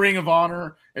 It's not the Ring of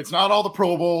Honor. It's not all the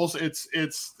Pro Bowls. It's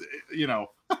it's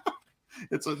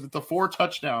the 4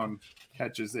 touchdown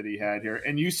catches that he had here.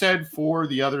 And you said for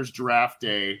the others draft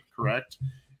day, correct?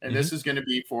 And this is going to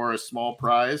be for a small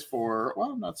prize for,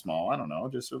 well, not small. I don't know.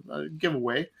 Just a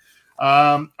giveaway.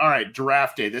 All right.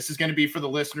 Draft day. This is going to be for the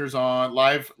listeners on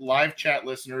live chat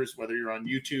listeners, whether you're on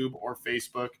YouTube or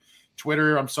Facebook,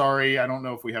 Twitter. I'm sorry. I don't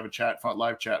know if we have a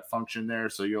live chat function there.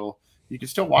 So you can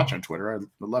still watch on Twitter. I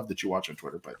love that you watch on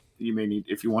Twitter, but you may need,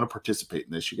 if you want to participate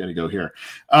in this, you got to go here.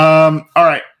 All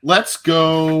right, let's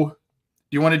go. Do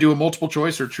you want to do a multiple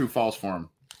choice or true false for him?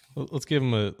 Let's give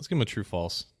him a true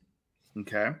false.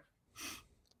 Okay.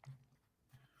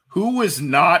 Who was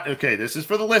not, okay, this is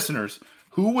for the listeners.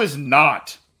 Who was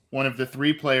not one of the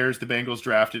 3 players the Bengals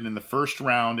drafted in the first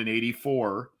round in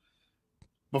 84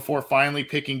 before finally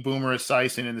picking Boomer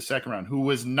Esiason in the second round? Who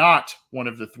was not one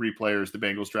of the 3 players the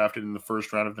Bengals drafted in the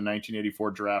first round of the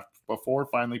 1984 draft before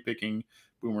finally picking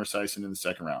Boomer Esiason in the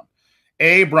second round?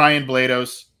 A, Brian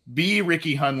Blados. B,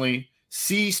 Ricky Hundley.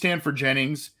 C, Stanford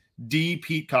Jennings. D,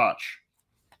 Pete Koch.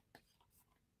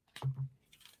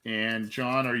 And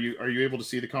John, are you able to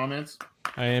see the comments?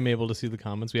 I am able to see the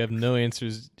comments. We have no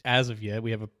answers as of yet. We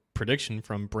have a prediction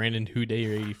from Brandon Houday,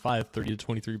 85,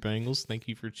 30-23 Bengals. Thank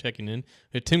you for checking in.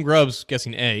 Tim Grubbs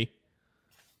guessing A.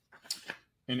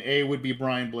 And A would be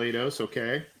Brian Blados.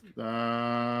 Okay.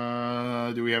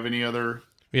 Do we have any other?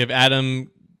 We have Adam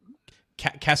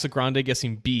Casagrande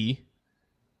guessing B.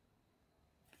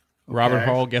 Okay. Robert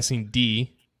Hall guessing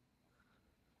D.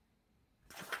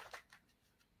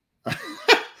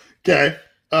 Okay.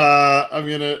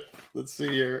 Let's see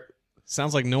here.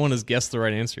 Sounds like no one has guessed the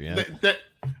right answer yet.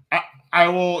 I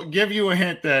will give you a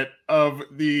hint that of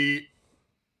the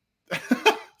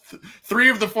 3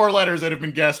 of the 4 letters that have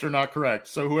been guessed are not correct.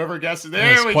 So whoever guesses,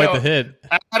 there That's we quite go. the hit.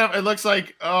 Adam, it looks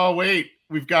like, oh wait,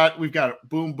 we've got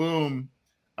boom boom.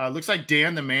 Looks like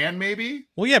Dan the Man, maybe.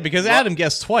 Well, yeah, because Adam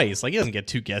guessed twice. Like he doesn't get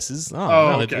 2 guesses.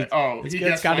 Okay.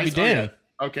 It's got to be Dan.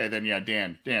 Okay, then yeah,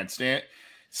 Dan.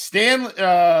 Stan.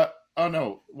 Oh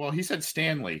no. Well, he said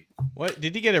Stanley. What?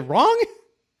 Did he get it wrong?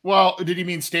 Well, did he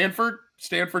mean Stanford?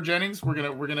 Stanford Jennings? We're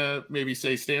gonna maybe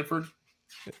say Stanford.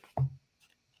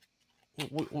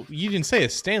 Well, you didn't say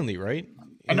it's Stanley, right?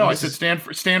 I know. I said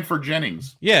Stanford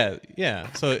Jennings. Yeah.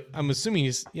 So I'm assuming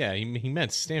he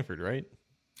meant Stanford, right?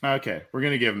 Okay, we're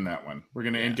gonna give him that one.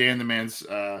 And Dan the Man's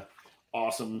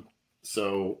awesome.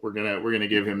 So we're gonna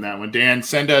give him that one. Dan,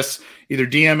 send us either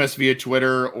DM us via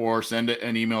Twitter or send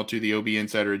an email to the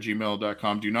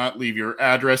obinsider@gmail.com. Do not leave your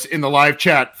address in the live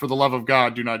chat. For the love of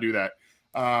God, do not do that.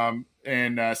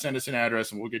 And send us an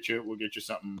address, and we'll get you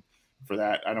something for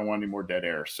that. I don't want any more dead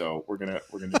air, so we're gonna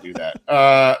do that.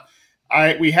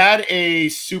 We had a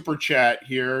super chat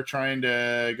here, trying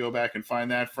to go back and find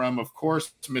that from, of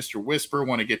course, Mr. Whisper.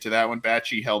 Want to get to that one.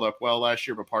 Batchy held up well last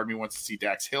year, but part of me wants to see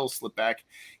Dax Hill slip back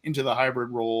into the hybrid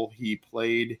role he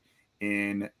played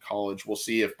in college. We'll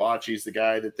see if Bocce's the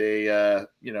guy that they,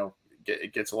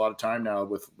 gets a lot of time now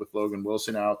with Logan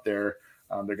Wilson out there.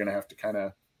 They're going to have to kind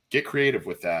of get creative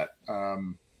with that.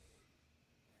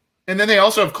 And then they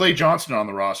also have Clay Johnson on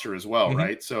the roster as well,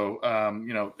 right? So,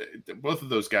 both of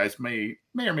those guys may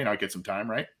or may not get some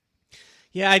time, right?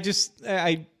 Yeah,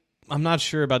 I'm not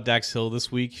sure about Dax Hill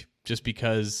this week just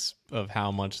because of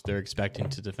how much they're expecting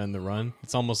to defend the run.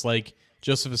 It's almost like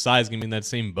Joseph Ossai is going to be in that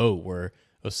same boat where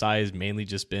Ossai has mainly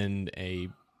just been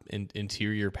an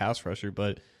interior pass rusher,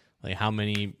 but like how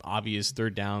many obvious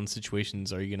third down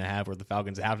situations are you going to have where the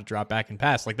Falcons have to drop back and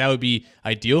pass? Like that would be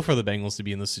ideal for the Bengals to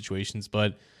be in those situations,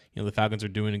 but the Falcons are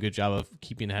doing a good job of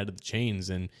keeping ahead of the chains,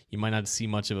 and you might not see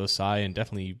much of Ossai and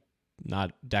definitely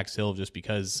not Dax Hill just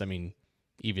because,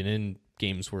 even in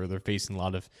games where they're facing a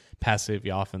lot of pass-heavy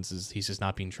offenses, he's just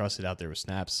not being trusted out there with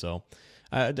snaps. So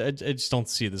I just don't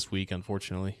see it this week,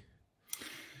 unfortunately.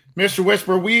 Mr.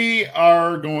 Whisper, we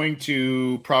are going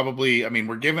to probably,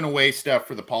 we're giving away stuff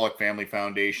for the Pollock Family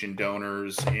Foundation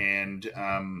donors, and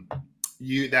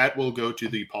that will go to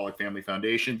the Pollock Family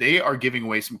Foundation. They are giving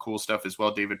away some cool stuff as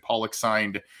well. David Pollock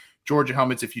signed Georgia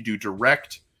helmets if you do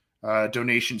direct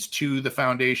donations to the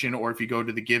foundation, or if you go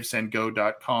to the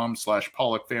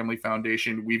givesendgo.com/Pollock Family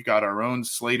Foundation. We've got our own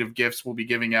slate of gifts we'll be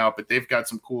giving out, but they've got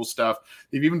some cool stuff.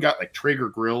 They've even got like Traeger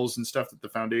grills and stuff that the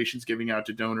foundation's giving out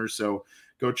to donors. So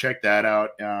go check that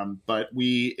out. But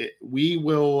we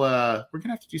will, we're going to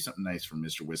have to do something nice for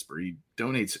Mr. Whisper. He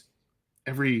donates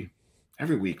every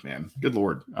week, man. Good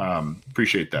Lord.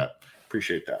 Appreciate that.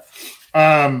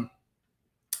 All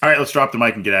right, let's drop the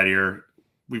mic and get out of here.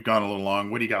 We've gone a little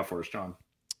long. What do you got for us, John?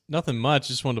 Nothing much.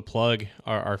 Just wanted to plug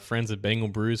our friends at Bengal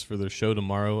Brews for their show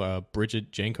tomorrow.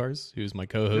 Bridget Jankars, who's my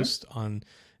co-host on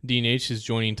DNH, is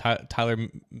joining Tyler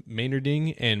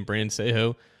Maynarding and Brandon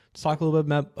Sejo to talk a little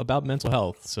bit about mental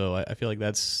health. So I feel like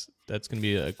that's going to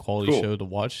be a quality show to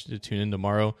watch, to tune in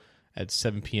tomorrow at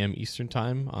 7 p.m. Eastern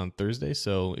time on Thursday.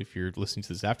 So if you're listening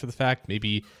to this after the fact,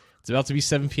 maybe it's about to be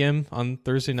 7 p.m. on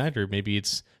Thursday night, or maybe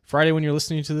it's Friday when you're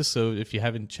listening to this. So if you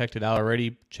haven't checked it out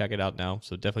already, check it out now.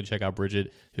 So definitely check out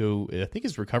Bridget, who I think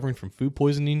is recovering from food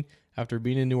poisoning after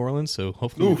being in New Orleans. So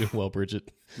hopefully you're doing well, Bridget.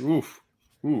 Oof.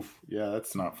 Yeah,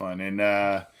 that's not fun.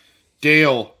 And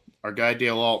Dale, our guy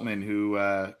Dale Altman, who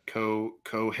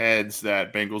co-heads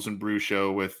that Bengals and Brew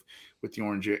show with the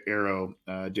Orange Arrow.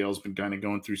 Dale's been kind of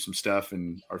going through some stuff,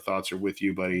 and our thoughts are with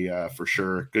you, buddy, for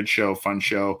sure. Good show, fun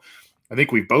show. I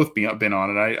think we've both been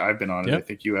on it. I've been on it. Yep. I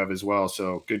think you have as well.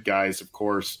 So good guys, of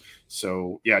course.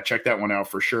 So yeah, check that one out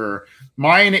for sure.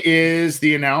 Mine is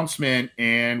the announcement,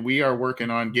 and we are working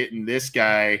on getting this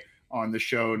guy on the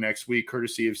show next week,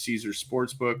 courtesy of Caesar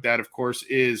Sportsbook. That, of course,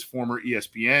 is former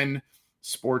ESPN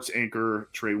sports anchor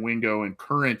Trey Wingo and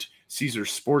current Caesar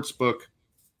Sportsbook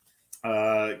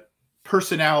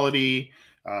personality.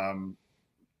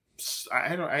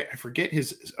 I forget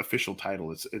his official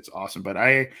title. It's awesome, but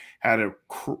I had a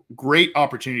great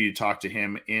opportunity to talk to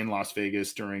him in Las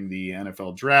Vegas during the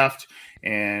NFL draft,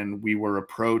 and we were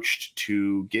approached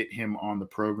to get him on the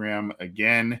program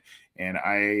again. And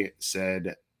I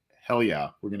said, hell yeah,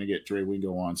 we're going to get Trey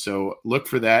Wingo on. So look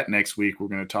for that next week. We're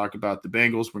going to talk about the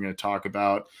Bengals. We're going to talk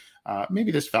about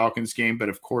maybe this Falcons game, but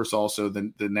of course also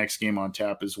the next game on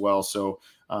tap as well. So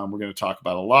we're going to talk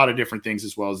about a lot of different things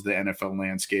as well as the NFL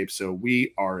landscape. So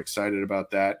we are excited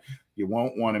about that. You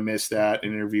won't want to miss that.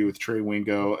 An interview with Trey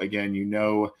Wingo. Again, you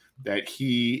know that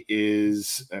he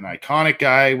is an iconic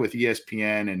guy with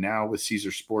ESPN and now with Caesar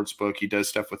Sportsbook. He does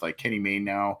stuff with like Kenny Mayne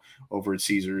now over at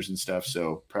Caesars and stuff.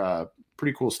 So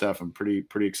pretty cool stuff. I'm pretty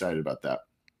excited about that.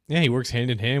 Yeah, he works hand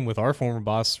in hand with our former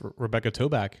boss, Rebecca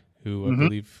Toback, who I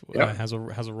believe has a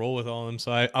role with all of them.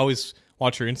 So I always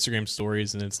watch her Instagram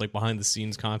stories, and it's like behind the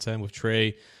scenes content with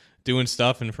Trey doing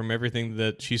stuff. And from everything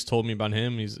that she's told me about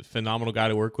him, he's a phenomenal guy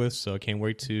to work with. So I can't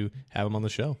wait to have him on the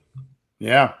show.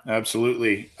 Yeah,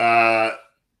 absolutely.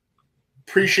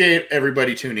 Appreciate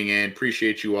everybody tuning in.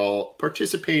 Appreciate you all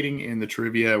participating in the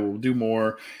trivia. We'll do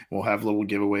more. We'll have little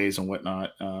giveaways and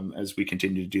whatnot as we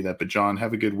continue to do that. But John,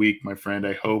 have a good week, my friend.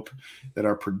 I hope that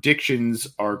our predictions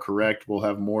are correct. We'll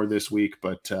have more this week,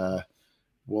 but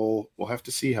we'll have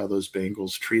to see how those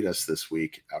Bengals treat us this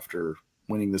week after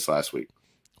winning this last week.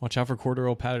 Watch out for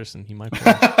Cordero Patterson. He might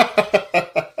play.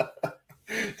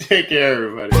 Take care,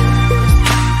 everybody.